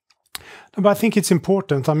 But I think it's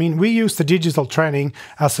important. I mean, we use the digital training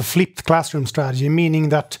as a flipped classroom strategy, meaning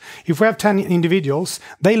that if we have 10 individuals,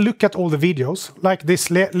 they look at all the videos, like this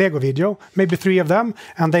Lego video, maybe 3 of them,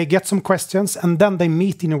 and they get some questions, and then they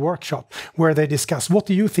meet in a workshop where they discuss, what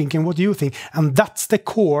do you think and what do you think? And that's the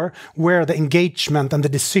core where the engagement and the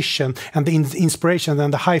decision and the inspiration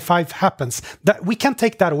and the high five happens. That we can't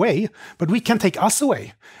take that away, but we can take us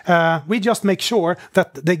away. We just make sure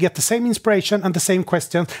that they get the same inspiration and the same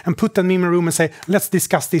questions and put them in a room and say, let's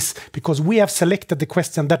discuss this, because we have selected the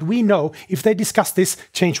question that we know if they discuss this,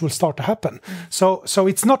 change will start to happen. So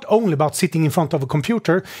it's not only about sitting in front of a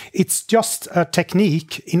computer, it's just a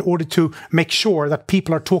technique in order to make sure that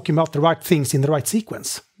people are talking about the right things in the right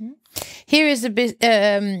sequence. Here is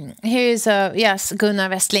yes, Gunnar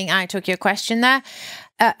Westling, I took your question there.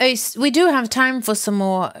 We do have time for some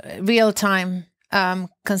more real-time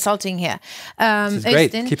consulting here. This is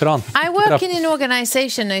great. Keep it on. I work in an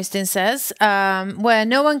organization, Øystein says, where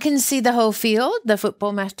no one can see the whole field, the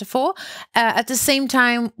football metaphor. At the same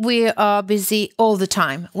time, we are busy all the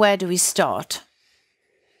time. Where do we start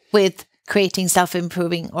with creating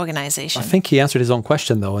self-improving organization? I think he answered his own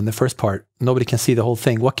question, though, in the first part. Nobody can see the whole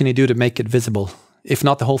thing. What can you do to make it visible? If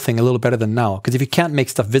not the whole thing, a little better than now. Because if you can't make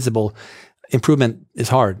stuff visible, improvement is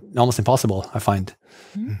hard, almost impossible, I find.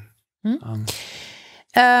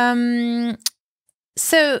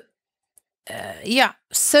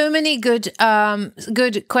 So many good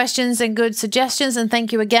questions and good suggestions, and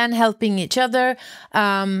thank you again, helping each other.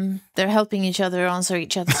 They're helping each other answer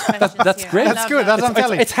each other's questions. That's great. That's good. That's what I'm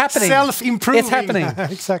telling. It's happening. Self-improving. It's happening.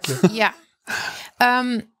 Exactly. Yeah.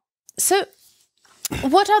 So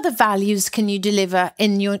what other values can you deliver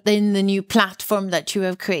in the new platform that you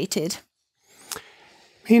have created?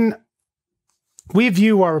 we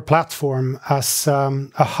view our platform as a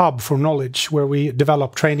hub for knowledge where we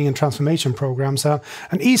develop training and transformation programs. An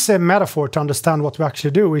easy metaphor to understand what we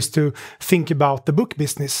actually do is to think about the book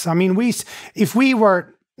business. I mean, if we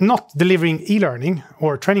were not delivering e-learning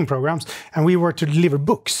or training programs and we were to deliver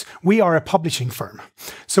books, we are a publishing firm.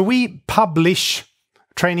 So we publish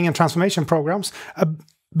training and transformation programs.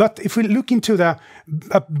 But if we look into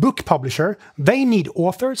a book publisher, they need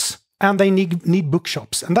authors and they need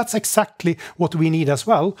bookshops. And that's exactly what we need as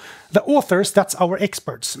well. The authors, that's our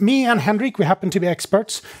experts. Me and Henrik, we happen to be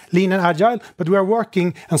experts, Lean and Agile, but we are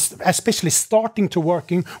working, and especially starting to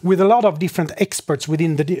working with a lot of different experts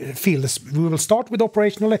within the field. We will start with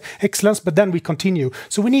operational excellence, but then we continue.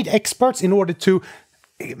 So we need experts in order to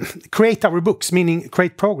create our books, meaning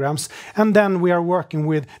create programs. And then we are working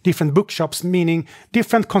with different bookshops, meaning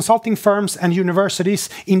different consulting firms and universities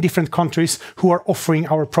in different countries who are offering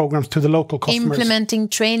our programs to the local customers. Implementing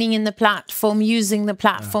training in the platform, using the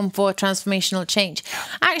platform for transformational change.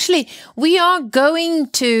 Actually, we are going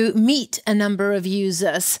to meet a number of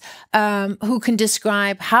users who can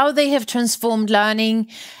describe how they have transformed learning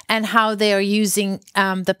and how they are using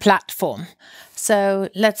the platform. So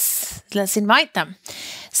let's invite them.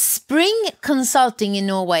 Spring Consulting in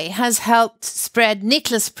Norway has helped spread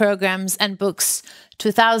Niklas programs and books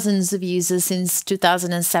to thousands of users since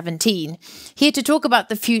 2017. Here to talk about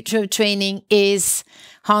the future of training is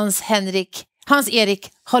Hans-Erik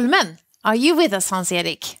Holmen. Are you with us,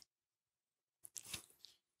 Hans-Erik?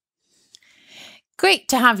 Great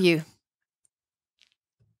to have you.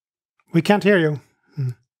 We can't hear you.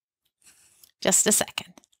 Just a second.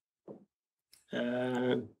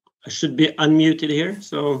 I should be unmuted here,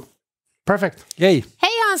 so... Perfect. Yay. Hey,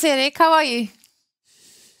 Hans-Erik, how are you?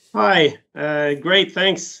 Hi, great,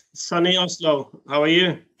 thanks. Sunny Oslo, how are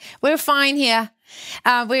you? We're fine here.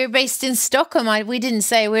 We're based in Stockholm. We didn't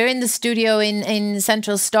say. We're in the studio in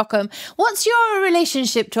central Stockholm. What's your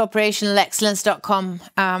relationship to operationalexcellence.com,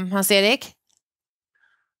 Hans-Erik?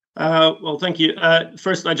 Well, thank you.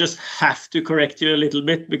 First, I just have to correct you a little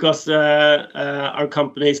bit because our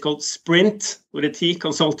company is called Sprint with a T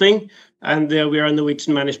Consulting, and we are a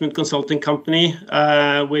Norwegian management consulting company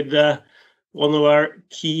with one of our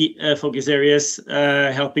key focus areas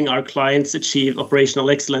helping our clients achieve operational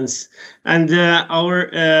excellence. And our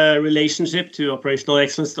relationship to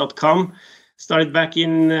operationalexcellence.com started back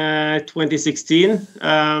in 2016.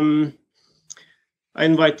 I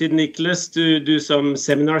invited Niklas to do some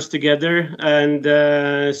seminars together, and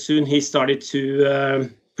soon he started to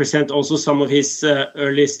present also some of his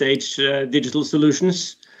early stage digital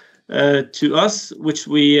solutions to us, which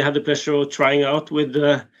we had the pleasure of trying out with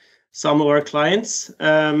some of our clients.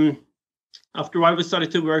 After a while, we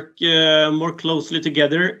started to work more closely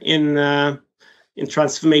together in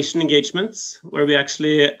transformation engagements, where we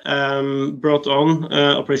actually brought on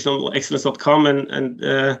operationalexcellence.com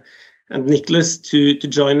and Niklas to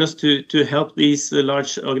join us to help these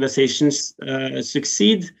large organizations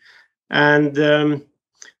succeed. And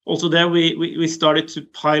also there we started to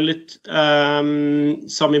pilot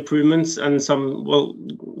some improvements and some, well,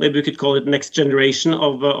 maybe we could call it next generation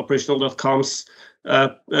of operational.com's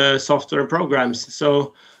software and programs.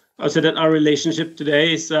 So I would say that our relationship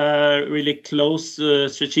today is a really close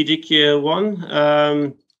strategic one,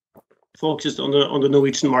 focused on the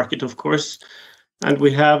Norwegian market, of course. And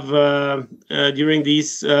we have, during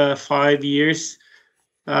these 5 years,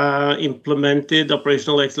 implemented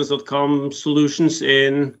operationalexcellence.com solutions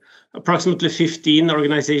in approximately 15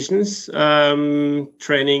 organizations,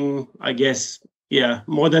 training, I guess,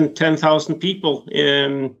 more than 10,000 people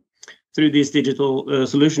through these digital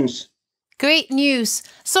solutions. Great news.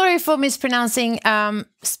 Sorry for mispronouncing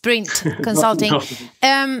Sprint Consulting.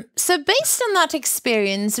 No. So based on that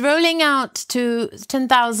experience, rolling out to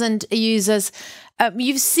 10,000 users,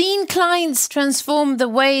 you've seen clients transform the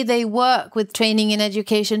way they work with training and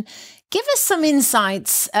education. Give us some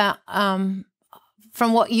insights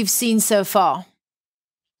from what you've seen so far.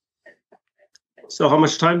 So how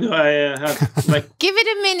much time do I have? Like, give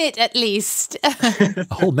it a minute at least. A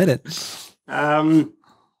whole minute.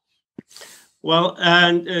 Well,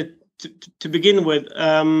 and to begin with,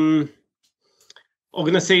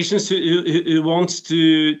 organizations who want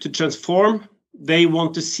to transform, they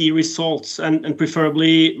want to see results and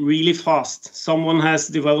preferably really fast. Someone has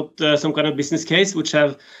developed some kind of business case which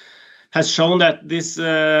has shown that this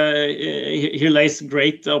here lays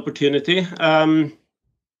great opportunity.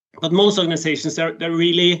 But most organizations they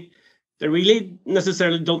really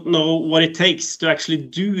necessarily don't know what it takes to actually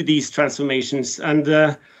do these transformations. And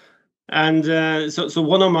so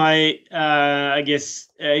one of my, I guess,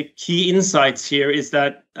 key insights here is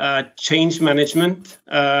that change management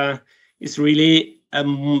is really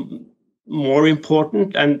more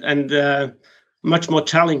important and much more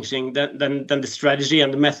challenging than the strategy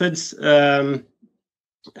and the methods,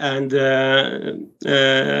 and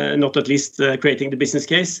not at least creating the business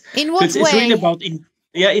case. In what so way? It's really about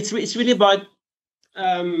it's really about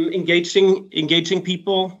engaging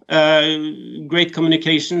people, great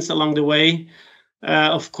communications along the way,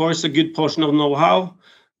 of course a good portion of know-how.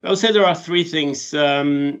 I would say there are three things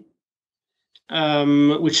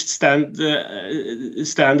which stand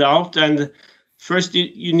out. And first,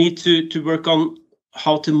 you need to work on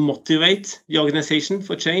how to motivate the organization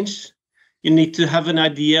for change. You need to have an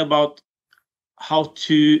idea about how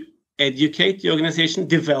to educate the organization,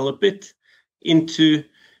 develop it into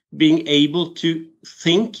being able to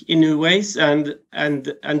think in new ways and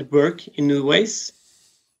work in new ways.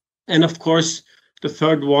 And of course, the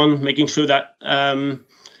third one, making sure that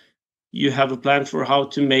you have a plan for how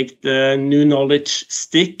to make the new knowledge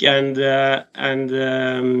stick and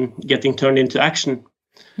getting turned into action.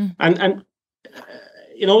 And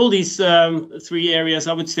in all these three areas,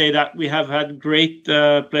 I would say that we have had great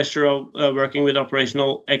pleasure of working with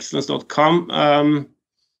operationalexcellence.com.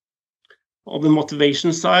 On the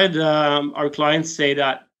motivation side, our clients say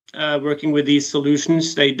that working with these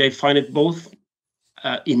solutions, they find it both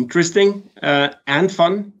interesting and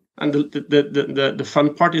fun. And the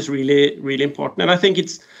fun part is really, really important. And I think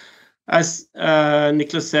it's, as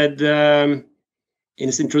Niklas said in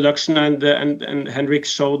his introduction, and Henrik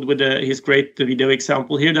showed with his great video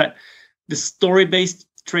example here, that the story-based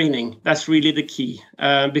training, that's really the key,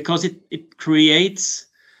 because it creates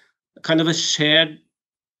kind of a shared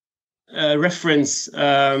reference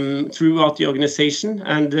throughout the organization,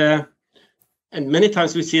 and many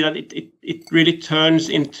times we see that it really turns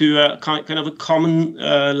into a kind of a common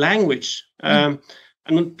language, and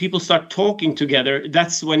when people start talking together,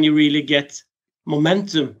 that's when you really get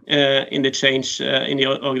momentum in the change in the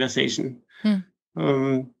organization.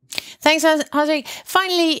 Thanks, Henrik.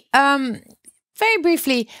 Finally, very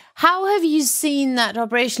briefly, how have you seen that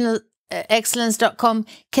operationalexcellence.com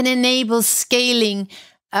can enable scaling?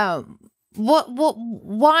 Why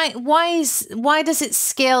does it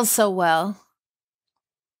scale so well?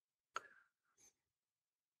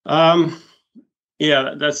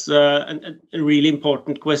 Yeah, that's a really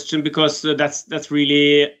important question, because that's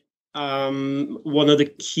really one of the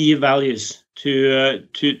key values to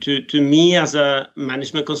me as a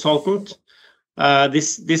management consultant.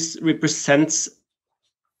 This represents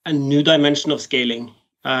a new dimension of scaling,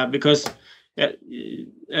 because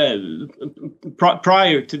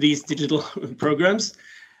prior to these digital programs,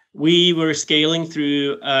 we were scaling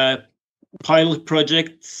through pilot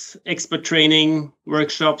projects, expert training,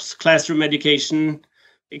 workshops, classroom education,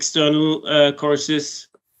 external courses,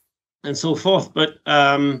 and so forth. But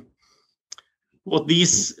what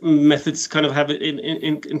these methods kind of have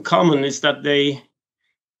in common is that they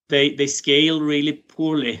scale really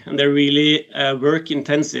poorly, and they're really work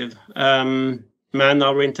intensive,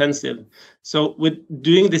 man-hour intensive. So with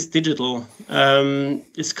doing this digital,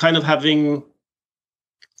 it's kind of having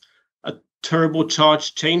a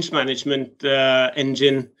turbocharged change management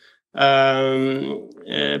engine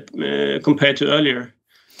compared to earlier.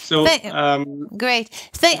 So great.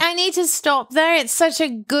 I need to stop there. It's such a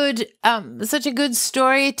good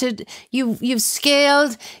story. You've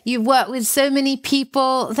scaled. You've worked with so many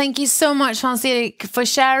people. Thank you so much, Hans-Erik, for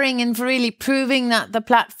sharing and for really proving that the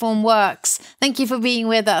platform works. Thank you for being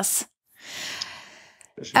with us.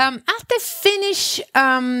 At the Finnish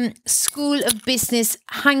School of Business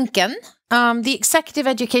Hanken, the executive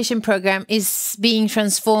education program is being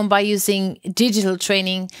transformed by using digital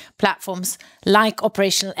training platforms like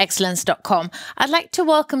operationalexcellence.com. I'd like to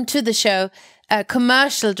welcome to the show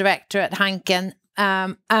commercial director at Hanken,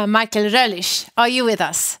 Michael Röllisch. Are you with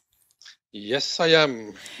us? Yes, I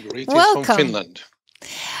am. Greetings Welcome. From Finland.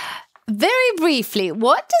 Very briefly,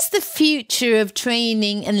 what does the future of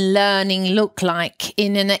training and learning look like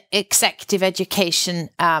in an executive education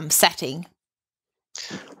setting?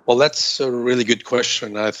 Well, that's a really good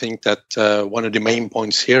question. I think that one of the main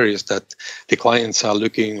points here is that the clients are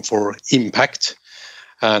looking for impact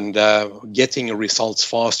and getting results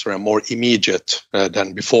faster and more immediate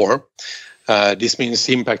than before. This means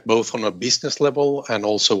impact both on a business level and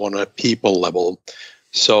also on a people level.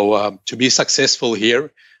 So to be successful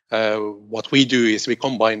here, what we do is we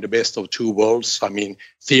combine the best of two worlds. I mean,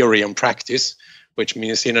 theory and practice, which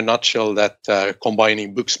means in a nutshell that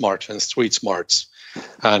combining book smarts and street smarts.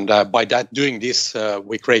 And by doing this,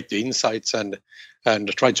 we create the insights and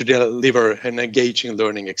try to deliver an engaging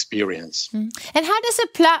learning experience. And how does a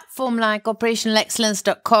platform like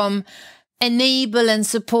operationalexcellence.com enable and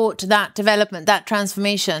support that development, that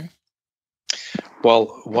transformation?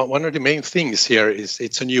 Well, one of the main things here is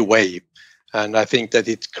it's a new way. And I think that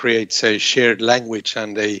it creates a shared language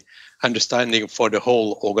and a understanding for the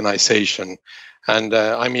whole organization. And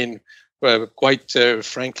quite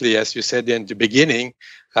frankly, as you said in the beginning,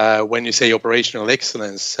 when you say operational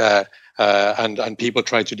excellence and people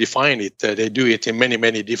try to define it, they do it in many,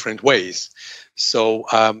 many different ways. So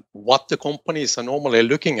what the companies are normally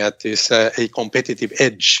looking at is a competitive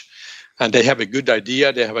edge. And they have a good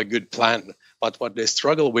idea, they have a good plan. But what they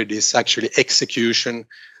struggle with is actually execution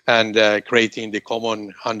and creating the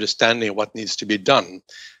common understanding of what needs to be done.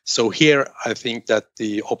 So here, I think that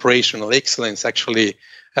the operational excellence actually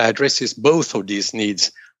addresses both of these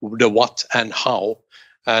needs, the what and how.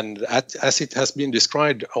 And as it has been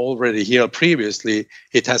described already here previously,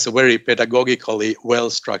 it has a very pedagogically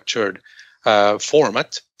well-structured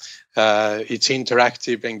format. It's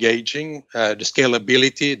interactive, engaging, the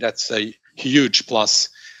scalability, that's a huge plus.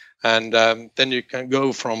 And then you can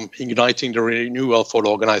go from igniting the renewal for the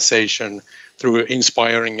organization through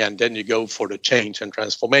inspiring, and then you go for the change and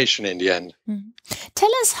transformation in the end. Mm.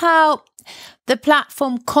 Tell us how the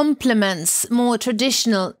platform complements more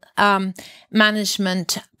traditional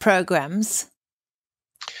management programs.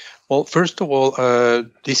 Well, first of all,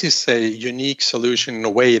 this is a unique solution in a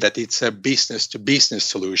way that it's a business-to-business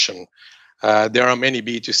solution. There are many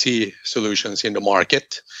B2C solutions in the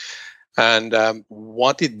market. And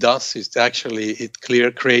what it does is actually it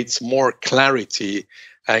creates more clarity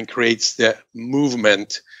and creates the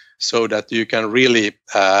movement so that you can really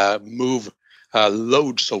move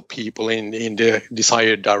loads of people in the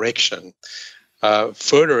desired direction.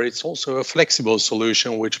 Further, it's also a flexible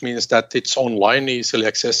solution, which means that it's online, easily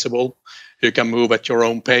accessible. You can move at your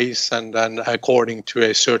own pace and according to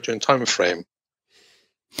a certain time frame.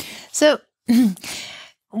 So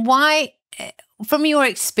why... From your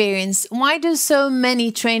experience, why do so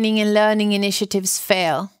many training and learning initiatives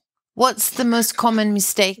fail? What's the most common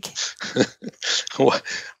mistake?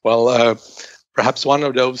 Well, perhaps one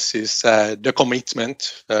of those is the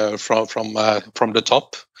commitment from the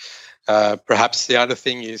top. Perhaps the other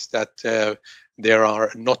thing is that there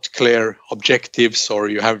are not clear objectives, or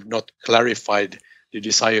you have not clarified the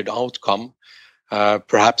desired outcome.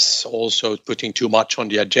 Perhaps also putting too much on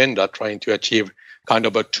the agenda, trying to achieve kind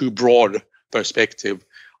of a too broad perspective,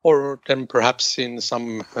 or then perhaps in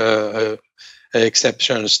some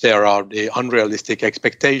exceptions there are the unrealistic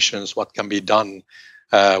expectations what can be done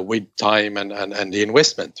with time and the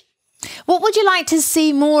investment. What would you like to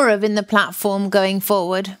see more of in the platform going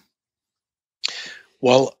forward?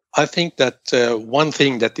 Well, I think that one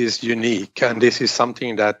thing that is unique, and this is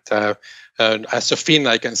something that as a Finn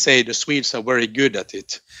I can say the Swedes are very good at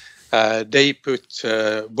it. They put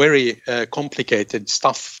very complicated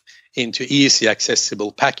stuff into easy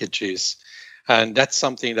accessible packages. And that's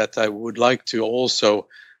something that I would like to also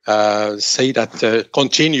say that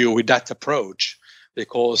continue with that approach,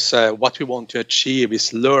 because what we want to achieve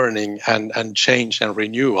is learning and change and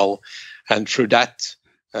renewal. And through that,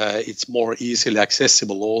 it's more easily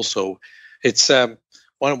accessible also. It's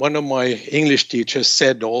one of my English teachers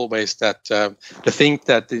said always that the thing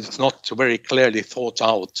that is not very clearly thought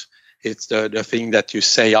out, it's the thing that you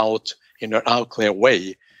say out in an unclear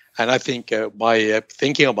way. And I think by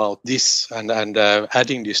thinking about this and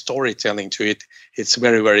adding the storytelling to it, it's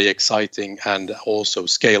very, very exciting and also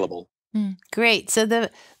scalable. Great. So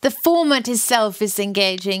the format itself is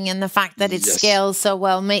engaging, and the fact that it scales so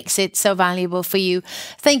well makes it so valuable for you.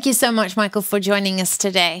 Thank you so much, Michael, for joining us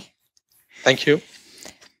today. Thank you.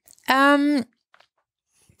 Many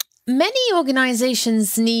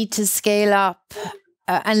organizations need to scale up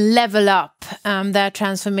and level up their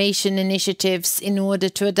transformation initiatives in order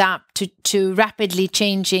to adapt to rapidly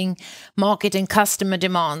changing market and customer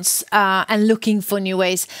demands and looking for new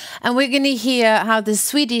ways. And we're going to hear how the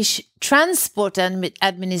Swedish Transport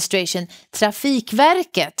Administration,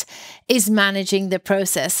 Trafikverket, is managing the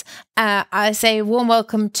process. I say a warm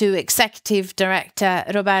welcome to Executive Director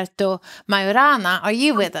Roberto Majorana. Are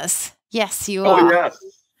you with us? Yes, you are. Oh, yes,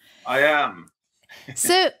 I am.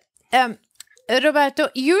 So, Roberto,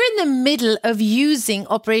 you're in the middle of using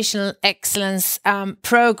Operational Excellence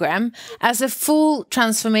program as a full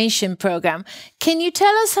transformation program. Can you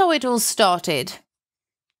tell us how it all started?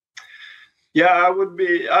 Yeah,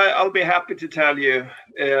 I'll be happy to tell you.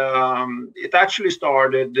 It actually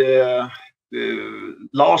started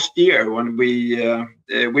last year when we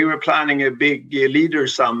were planning a big leader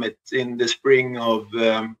summit in the spring of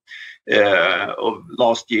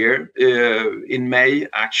last year, in May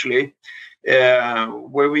actually.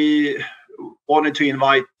 Where we wanted to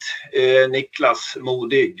invite Niklas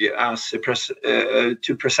Modig as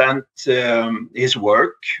to present his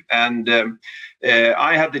work, and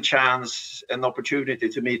I had the chance and opportunity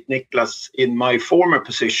to meet Niklas in my former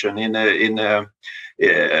position in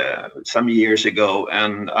some years ago,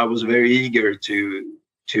 and I was very eager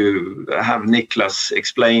to have Niklas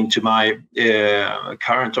explain to my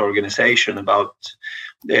current organization about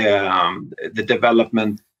the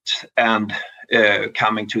development and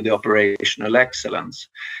coming to the operational excellence.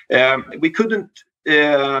 We couldn't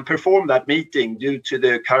perform that meeting due to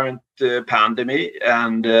the current pandemic,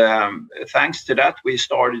 and thanks to that we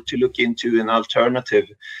started to look into an alternative,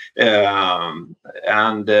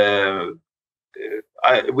 and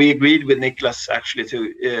we agreed with Niklas actually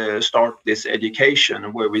to start this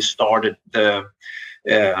education, where we started the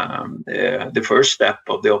first step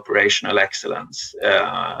of the operational excellence,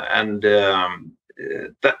 and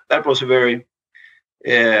that was a very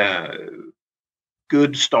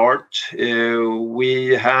good start.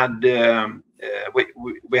 We had the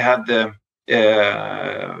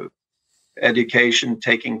education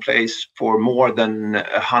taking place for more than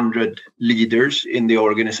 100 leaders in the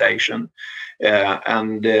organization,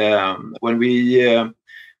 and when we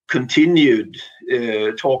continued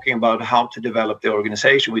talking about how to develop the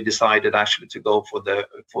organization, we decided actually to go for the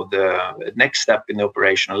next step in the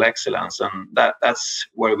operational excellence, and that's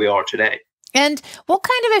where we are today. And what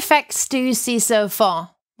kind of effects do you see so far?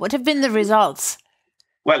 What have been the results?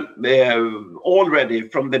 Well, already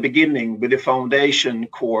from the beginning with the foundation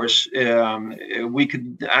course, we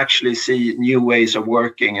could actually see new ways of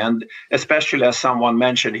working. And especially, as someone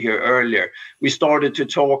mentioned here earlier, we started to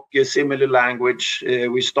talk a similar language.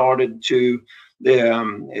 We started to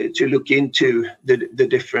look into the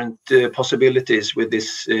different possibilities with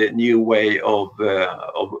this new way of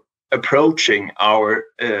approaching our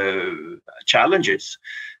challenges.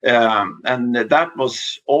 And that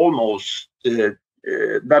was almost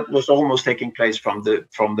taking place from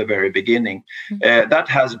the very beginning. That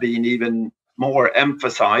has been even more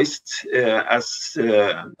emphasized as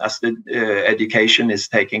the education is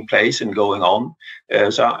taking place and going on.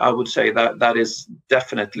 So I would say that is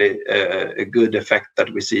definitely a good effect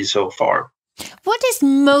that we see so far. What is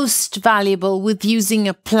most valuable with using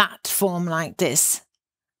a platform like this?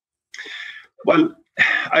 Well,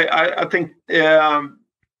 I think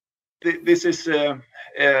this is.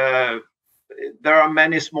 There are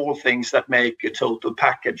many small things that make a total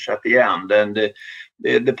package at the end, and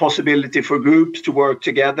the possibility for groups to work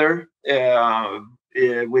together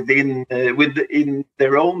within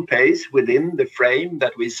their own pace, within the frame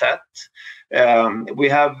that we set. We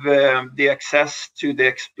have the access to the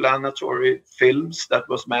explanatory films that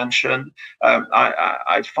was mentioned.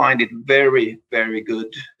 I find it very, very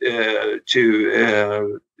good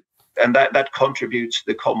and that contributes to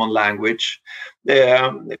the common language.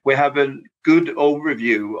 We have a good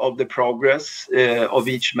overview of the progress of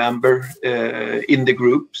each member in the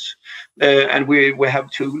groups. And we have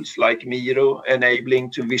tools like Miro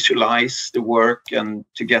enabling to visualize the work and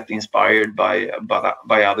to get inspired by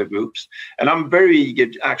other groups. And I'm very eager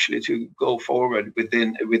actually to go forward with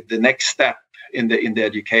the next step in the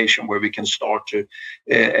education, where we can start to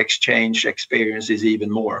exchange experiences even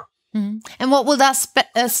more. And what will that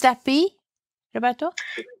step be, Roberto?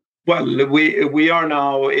 Well, we are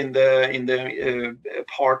now in the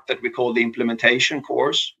part that we call the implementation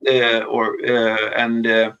course, we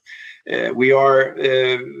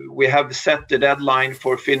have set the deadline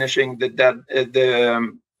for finishing the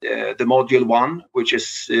module 1, which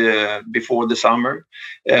is before the summer,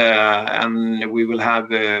 and we will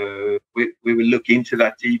look into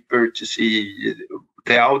that deeper to see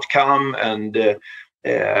the outcome and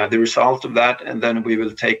the result of that, and then we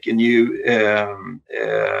will take a new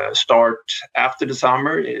start after the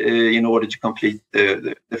summer in order to complete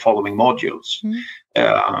the following modules.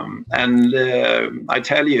 And I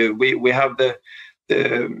tell you, we have the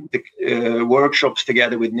workshops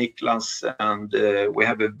together with Niklas, and we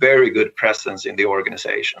have a very good presence in the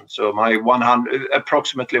organization. So my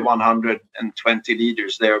approximately 120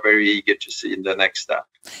 leaders, they are very eager to see the next step.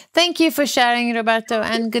 Thank you for sharing, Roberto,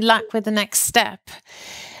 and good luck with the next step.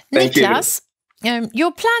 Niklas,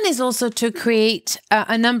 your plan is also to create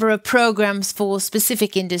a number of programs for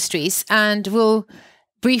specific industries, and we'll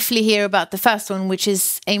briefly hear about the first one, which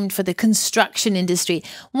is aimed for the construction industry.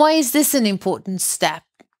 Why is this an important step?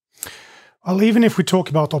 Well, even if we talk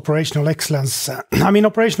about operational excellence,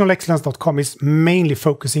 operationalexcellence.com is mainly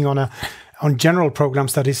focusing on general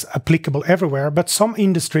programs that is applicable everywhere. But some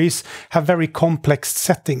industries have very complex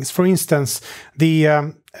settings. For instance,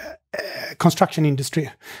 the construction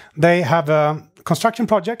industry. They have a construction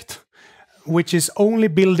project which is only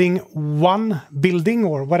building one building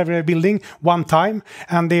or whatever they're building one time,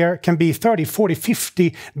 and there can be 30, 40,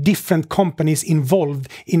 50 different companies involved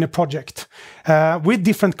in a project with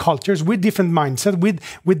different cultures, with different mindset,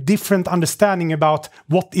 with different understanding about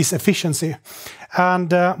what is efficiency.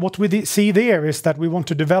 And what we see there is that we want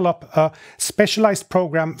to develop a specialized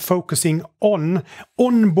program focusing on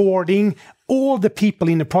onboarding all the people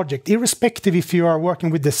in the project, irrespective if you are working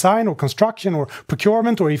with design or construction or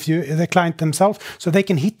procurement, or if you the client themselves, so they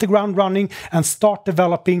can hit the ground running and start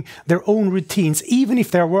developing their own routines, even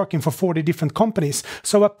if they're working for 40 different companies.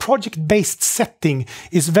 So a project-based setting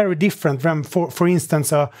is very different from, for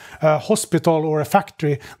instance, a hospital or a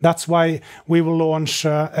factory. That's why we will launch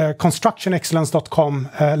constructionexcellence.com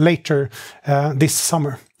later this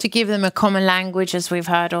summer. To give them a common language, as we've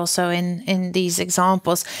heard also in these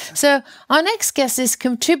examples. So our next guest is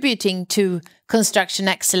contributing to Construction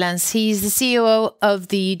Excellence. He's the CEO of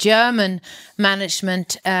the German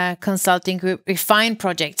management consulting group Refine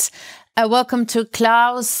Projects. Welcome to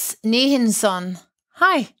Klaus Nehinsson.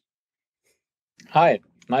 Hi. Hi,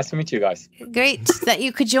 nice to meet you guys. Great that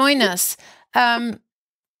you could join us.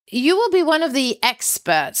 You will be one of the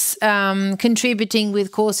experts contributing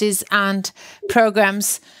with courses and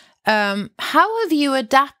programs. How have you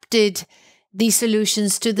adapted these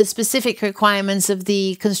solutions to the specific requirements of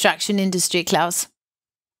the construction industry, Klaus?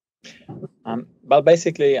 Well,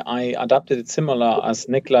 basically, I adapted it similar as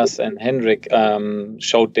Niklas and Henrik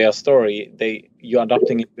showed their story. You're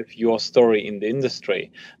adapting it with your story in the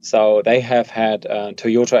industry. So they have had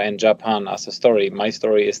Toyota and Japan as a story. My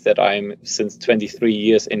story is that I'm since 23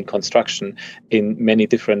 years in construction in many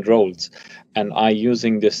different roles. And I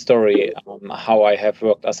using this story, how I have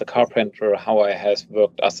worked as a carpenter, how I have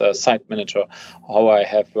worked as a site manager, how I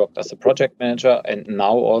have worked as a project manager, and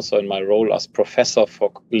now also in my role as professor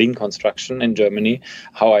for lean construction in Germany,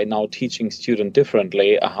 how I now teaching students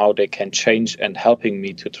differently, how they can change and helping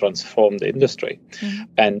me to transform the industry. Mm-hmm.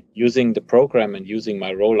 And using the program and using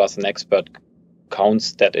my role as an expert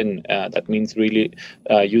counts that in. That means really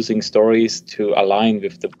using stories to align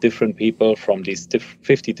with the different people from these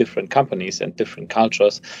 50 different companies and different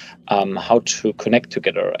cultures, how to connect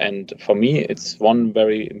together. And for me, it's one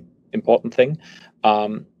very important thing.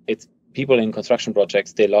 It's people in construction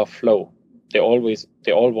projects, they love flow. They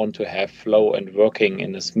all want to have flow and working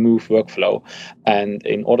in a smooth workflow. And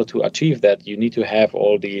in order to achieve that, you need to have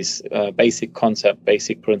all these basic concepts,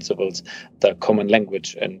 basic principles, the common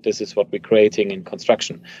language. And this is what we're creating in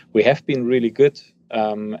construction. We have been really good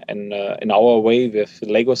in our way with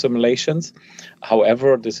Lego simulations.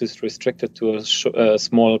 However, this is restricted to a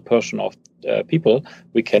small portion of people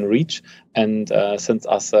we can reach. And since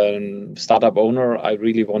as a startup owner, I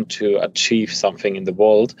really want to achieve something in the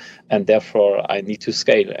world, and therefore I need to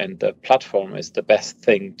scale. And the platform is the best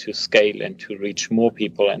thing to scale and to reach more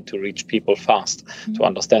people and to reach people fast to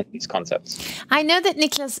understand these concepts. I know that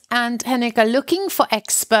Niklas and Henrik are looking for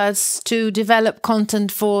experts to develop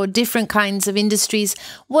content for different kinds of industries.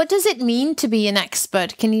 What does it mean to be an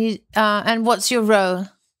expert? Can you and what's your role?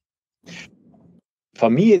 For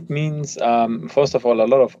me, it means, first of all, a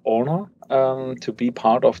lot of honor to be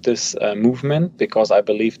part of this movement, because I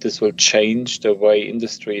believe this will change the way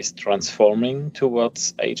industry is transforming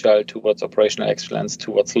towards agile, towards operational excellence,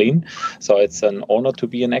 towards lean. So it's an honor to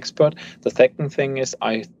be an expert. The second thing is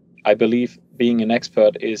I believe being an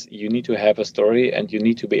expert is you need to have a story and you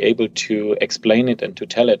need to be able to explain it and to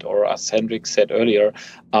tell it. Or as Henrik said earlier,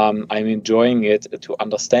 I'm enjoying it to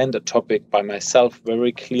understand a topic by myself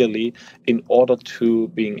very clearly in order to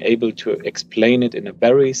being able to explain it in a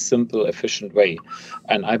very simple, efficient way.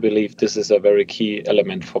 And I believe this is a very key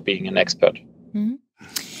element for being an expert. Mm-hmm.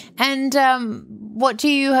 And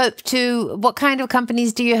what kind of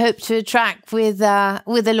companies do you hope to attract with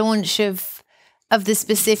the launch of the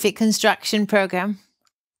specific construction program?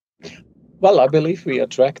 Well, I believe we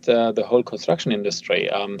attract the whole construction industry.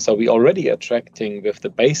 So we already attracting with the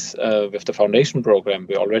base, with the foundation program,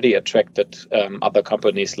 we already attracted other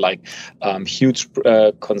companies like huge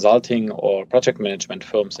consulting or project management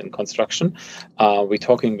firms in construction. We're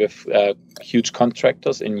talking with huge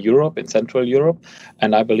contractors in Europe, in Central Europe.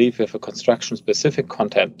 And I believe with a construction specific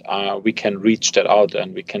content, we can reach that out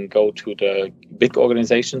and we can go to the big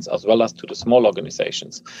organizations as well as to the small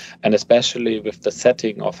organizations. And especially with the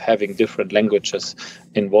setting of having different languages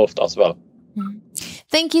involved as well.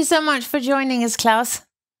 Thank you so much for joining us, Klaus.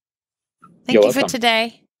 Thank you for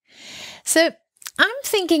today. So I'm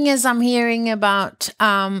thinking, as I'm hearing about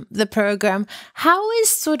the program, how is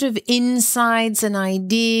sort of insights and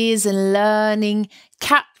ideas and learning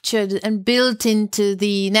captured and built into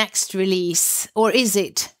the next release, or is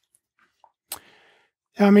it?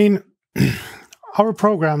 I mean, our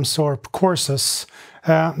programs or courses,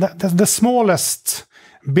 the smallest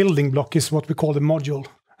building block is what we call the module.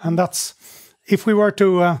 And that's, if we were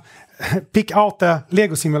to pick out the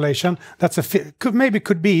Lego simulation, that's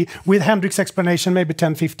could be, with Henrik's explanation, maybe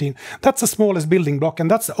 10, 15. That's the smallest building block, and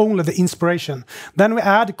that's only the inspiration. Then we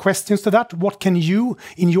add questions to that. What can you,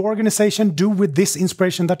 in your organization, do with this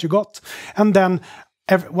inspiration that you got? And then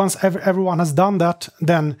once everyone has done that,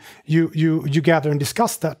 then you gather and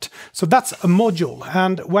discuss that. So that's a module.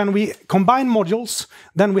 And when we combine modules,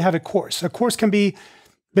 then we have a course. A course can be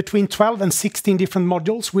between 12 and 16 different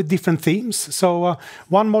modules with different themes. So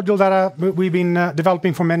one module that we've been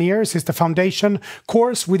developing for many years is the foundation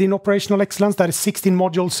course within operational excellence. That is 16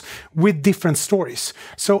 modules with different stories.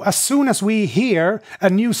 So as soon as we hear a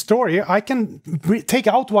new story, I can take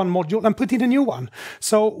out one module and put in a new one.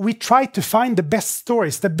 So we try to find the best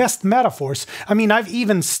stories, the best metaphors. I mean, I've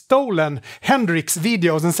even stolen Henrik's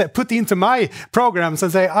videos and put into my programs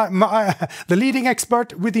and say, the leading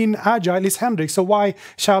expert within Agile is Henrik, so why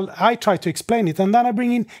shall I try to explain it? And then I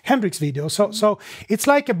bring in Henrik's video. So it's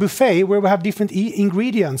like a buffet where we have different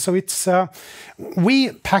ingredients. So it's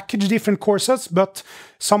we package different courses, but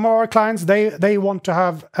some of our clients, they want to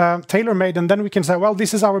have tailor-made, and then we can say, well,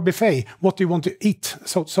 this is our buffet. What do you want to eat,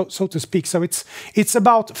 so to speak? So it's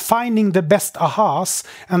about finding the best ahas,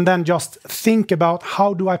 and then just think about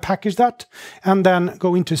how do I package that, and then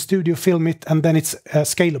go into a studio, film it, and then it's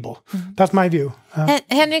scalable. Mm-hmm. That's my view.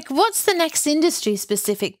 Henrik, what's the next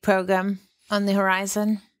industry-specific program on the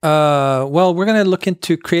horizon? Well, we're going to look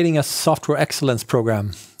into creating a software excellence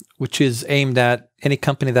program, which is aimed at any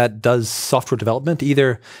company that does software development,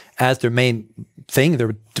 either as their main thing,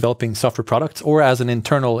 they're developing software products, or as an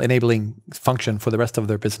internal enabling function for the rest of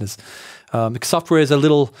their business. Because software is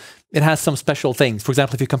it has some special things. For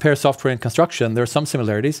example, if you compare software and construction, there are some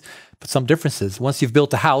similarities, but some differences. Once you've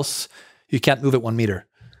built a house, you can't move it 1 meter.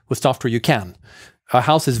 With software, you can. A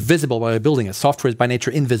house is visible while you're building it. Software is by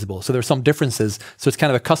nature invisible. So there are some differences. So it's kind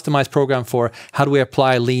of a customized program for how do we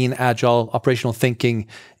apply lean, agile, operational thinking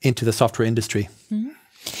into the software industry.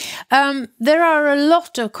 Mm-hmm. There are a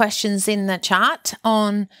lot of questions in the chat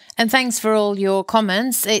and thanks for all your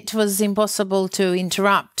comments. It was impossible to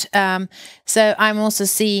interrupt. So I'm also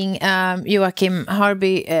seeing Joachim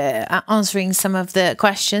Harby answering some of the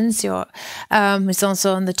questions. Who's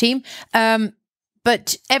also on the team.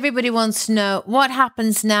 But everybody wants to know what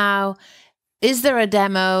happens now. Is there a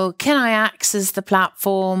demo? Can I access the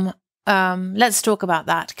platform? Let's talk about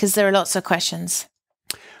that, because there are lots of questions.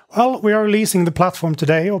 Well, we are releasing the platform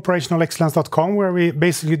today, operationalexcellence.com, where we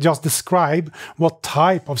basically just describe what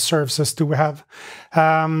type of services do we have.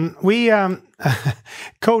 We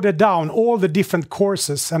coded down all the different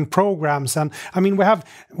courses and programs, and I mean we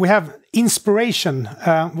have inspiration,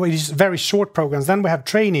 which is very short programs. Then we have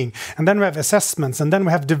training, and then we have assessments, and then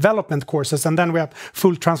we have development courses, and then we have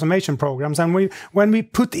full transformation programs. And when we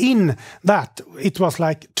put in that, it was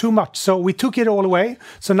like too much, so we took it all away.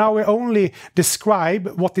 So now we only describe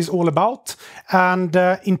what it's all about. And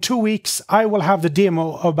in 2 weeks, I will have the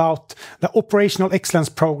demo about the operational excellence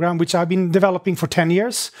program, which I've been developing for 10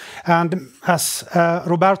 years. And as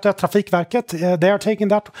Roberto at Trafikverket, they are taking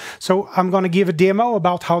that. So I'm going to give a demo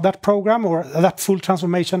about how that program or that full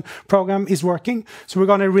transformation program is working. So we're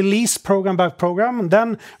going to release program by program. And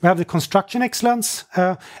then we have the construction excellence.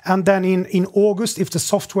 And then in August, if the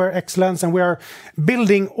software excellence, and we are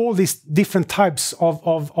building all these different types of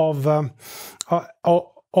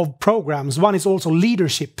programs. One is also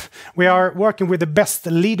leadership. We are working with the best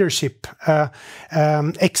leadership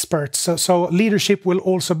experts. So leadership will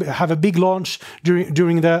also have a big launch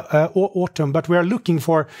during the autumn. But we are looking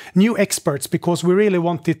for new experts because we really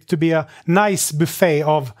want it to be a nice buffet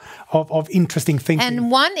of interesting thinking.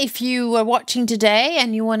 And if you are watching today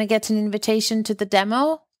and you want to get an invitation to the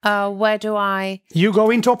demo, where do I? You go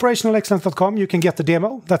into operationalexcellence.com, you can get the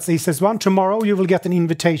demo. That's the easiest one. Tomorrow you will get an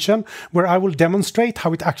invitation where I will demonstrate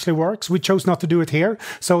how it actually works. We chose not to do it here.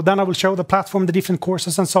 So then I will show the platform, the different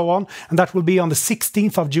courses and so on. And that will be on the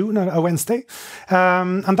 16th of June, a Wednesday.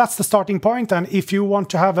 And that's the starting point. And if you want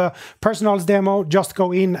to have a personalized demo, just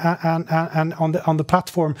go in and on the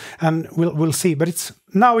platform and we'll see. But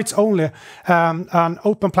now it's only an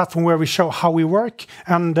open platform where we show how we work,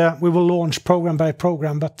 and we will launch program by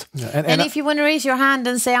program. But and if you want to raise your hand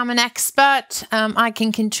and say I'm an expert, I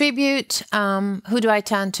can contribute. Who do I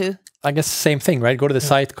turn to? I guess same thing, right? Go to the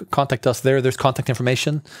site, contact us there. There's contact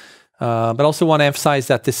information. But also want to emphasize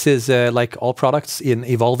that this is like all products, an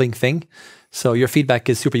evolving thing. So your feedback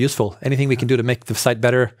is super useful. Anything we can do to make the site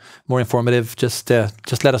better, more informative, just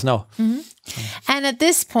let us know. Mm-hmm. And at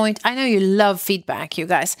this point, I know you love feedback, you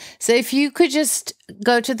guys. So if you could just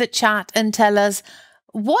go to the chat and tell us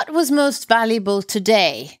what was most valuable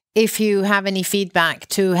today, if you have any feedback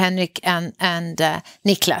to Henrik and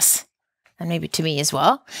Niklas, and maybe to me as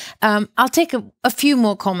well. I'll take a few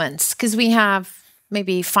more comments because we have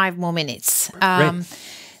maybe 5 more minutes.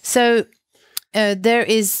 So there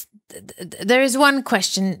is one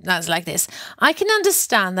question that's like this. I can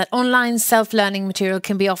understand that online self-learning material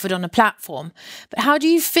can be offered on a platform, but how do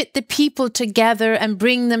you fit the people together and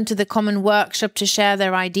bring them to the common workshop to share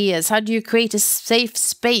their ideas? How do you create a safe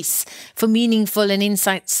space for meaningful and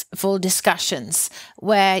insightful discussions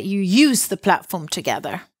where you use the platform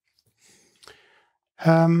together?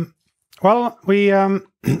 Well, we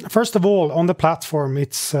first of all, on the platform,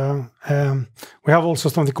 it's we have also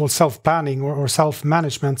something called self-planning or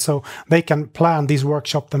self-management, so they can plan this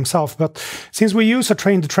workshop themselves. But since we use a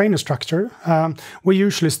train-the-trainer structure, we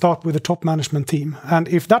usually start with the top management team. And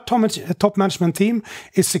if that top management team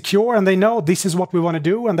is secure and they know this is what we want to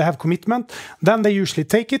do and they have commitment, then they usually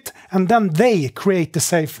take it and then they create the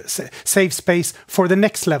safe space for the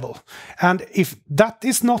next level. And if that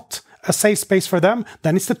is not a safe space for them,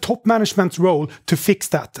 then it's the top management's role to fix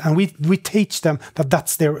that. And we teach them that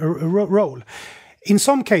that's their role. In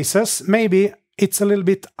some cases, maybe it's a little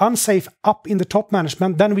bit unsafe up in the top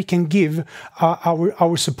management, then we can give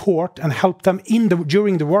our support and help them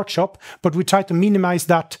during the workshop, but we try to minimize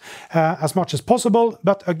that as much as possible.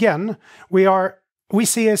 But again, we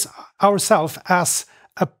see ourselves as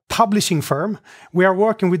a publishing firm. We are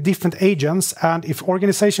working with different agents, and if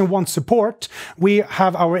organization wants support, we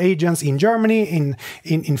have our agents in Germany,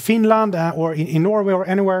 in Finland, or in Norway, or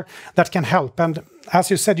anywhere that can help. And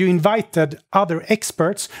as you said, you invited other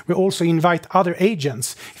experts. We also invite other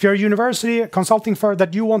agents. If you're a university, a consulting firm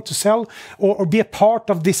that you want to sell or be a part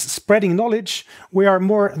of this spreading knowledge, we are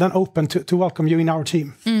more than open to welcome you in our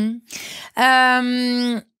team.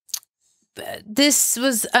 This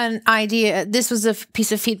was an idea. This was a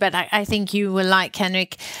piece of feedback I think you will like,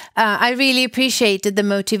 Henrik. I really appreciated the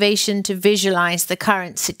motivation to visualize the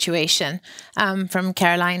current situation from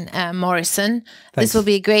Caroline Morrison. Thanks. This will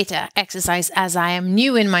be a great exercise as I am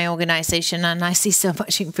new in my organization and I see so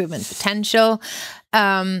much improvement potential.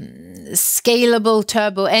 Scalable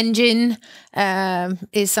turbo engine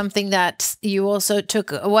is something that you also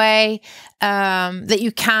took away, that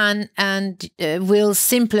you can and will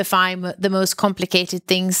simplify the most complicated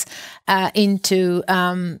things into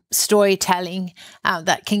storytelling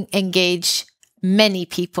that can engage many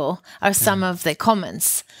people are some of the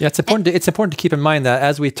comments. Yeah, it's important to keep in mind that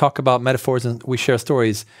as we talk about metaphors and we share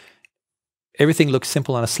stories, everything looks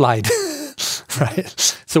simple on a slide.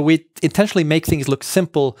 Right. So we intentionally make things look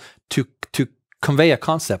simple to convey a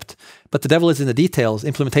concept, but the devil is in the details.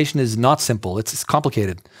 Implementation is not simple; it's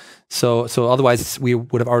complicated. So otherwise we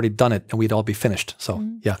would have already done it and we'd all be finished. So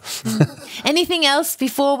yeah. Anything else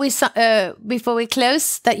before we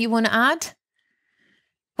close that you want to add?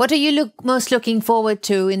 What are you most looking forward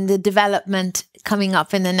to in the development coming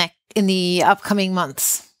up in the upcoming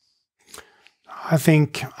months? I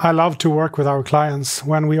think I love to work with our clients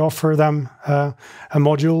when we offer them a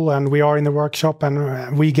module and we are in the workshop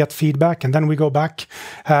and we get feedback, and then we go back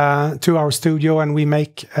to our studio and we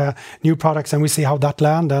make new products and we see how that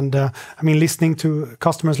land. And I mean, listening to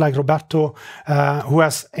customers like Roberto, who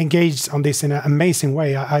has engaged on this in an amazing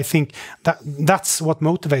way, I think that's what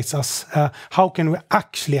motivates us. How can we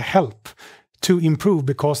actually help to improve,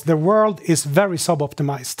 because the world is very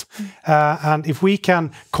sub-optimized, and if we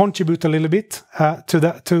can contribute a little bit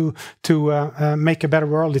to make a better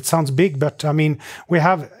world, it sounds big, but I mean we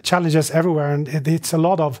have challenges everywhere, and it's a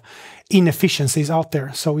lot of inefficiencies out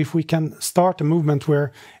there. So if we can start a movement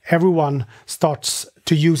where everyone starts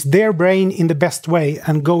to use their brain in the best way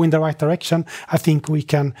and go in the right direction, I think we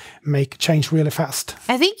can make change really fast.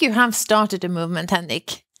 I think you have started a movement,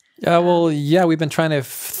 Henrik. Yeah, we've been trying to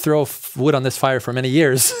throw wood on this fire for many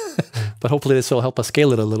years, but hopefully this will help us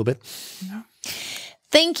scale it a little bit. Yeah.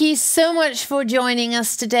 Thank you so much for joining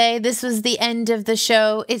us today. This was the end of the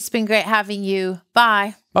show. It's been great having you.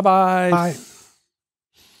 Bye. Bye-bye. Bye.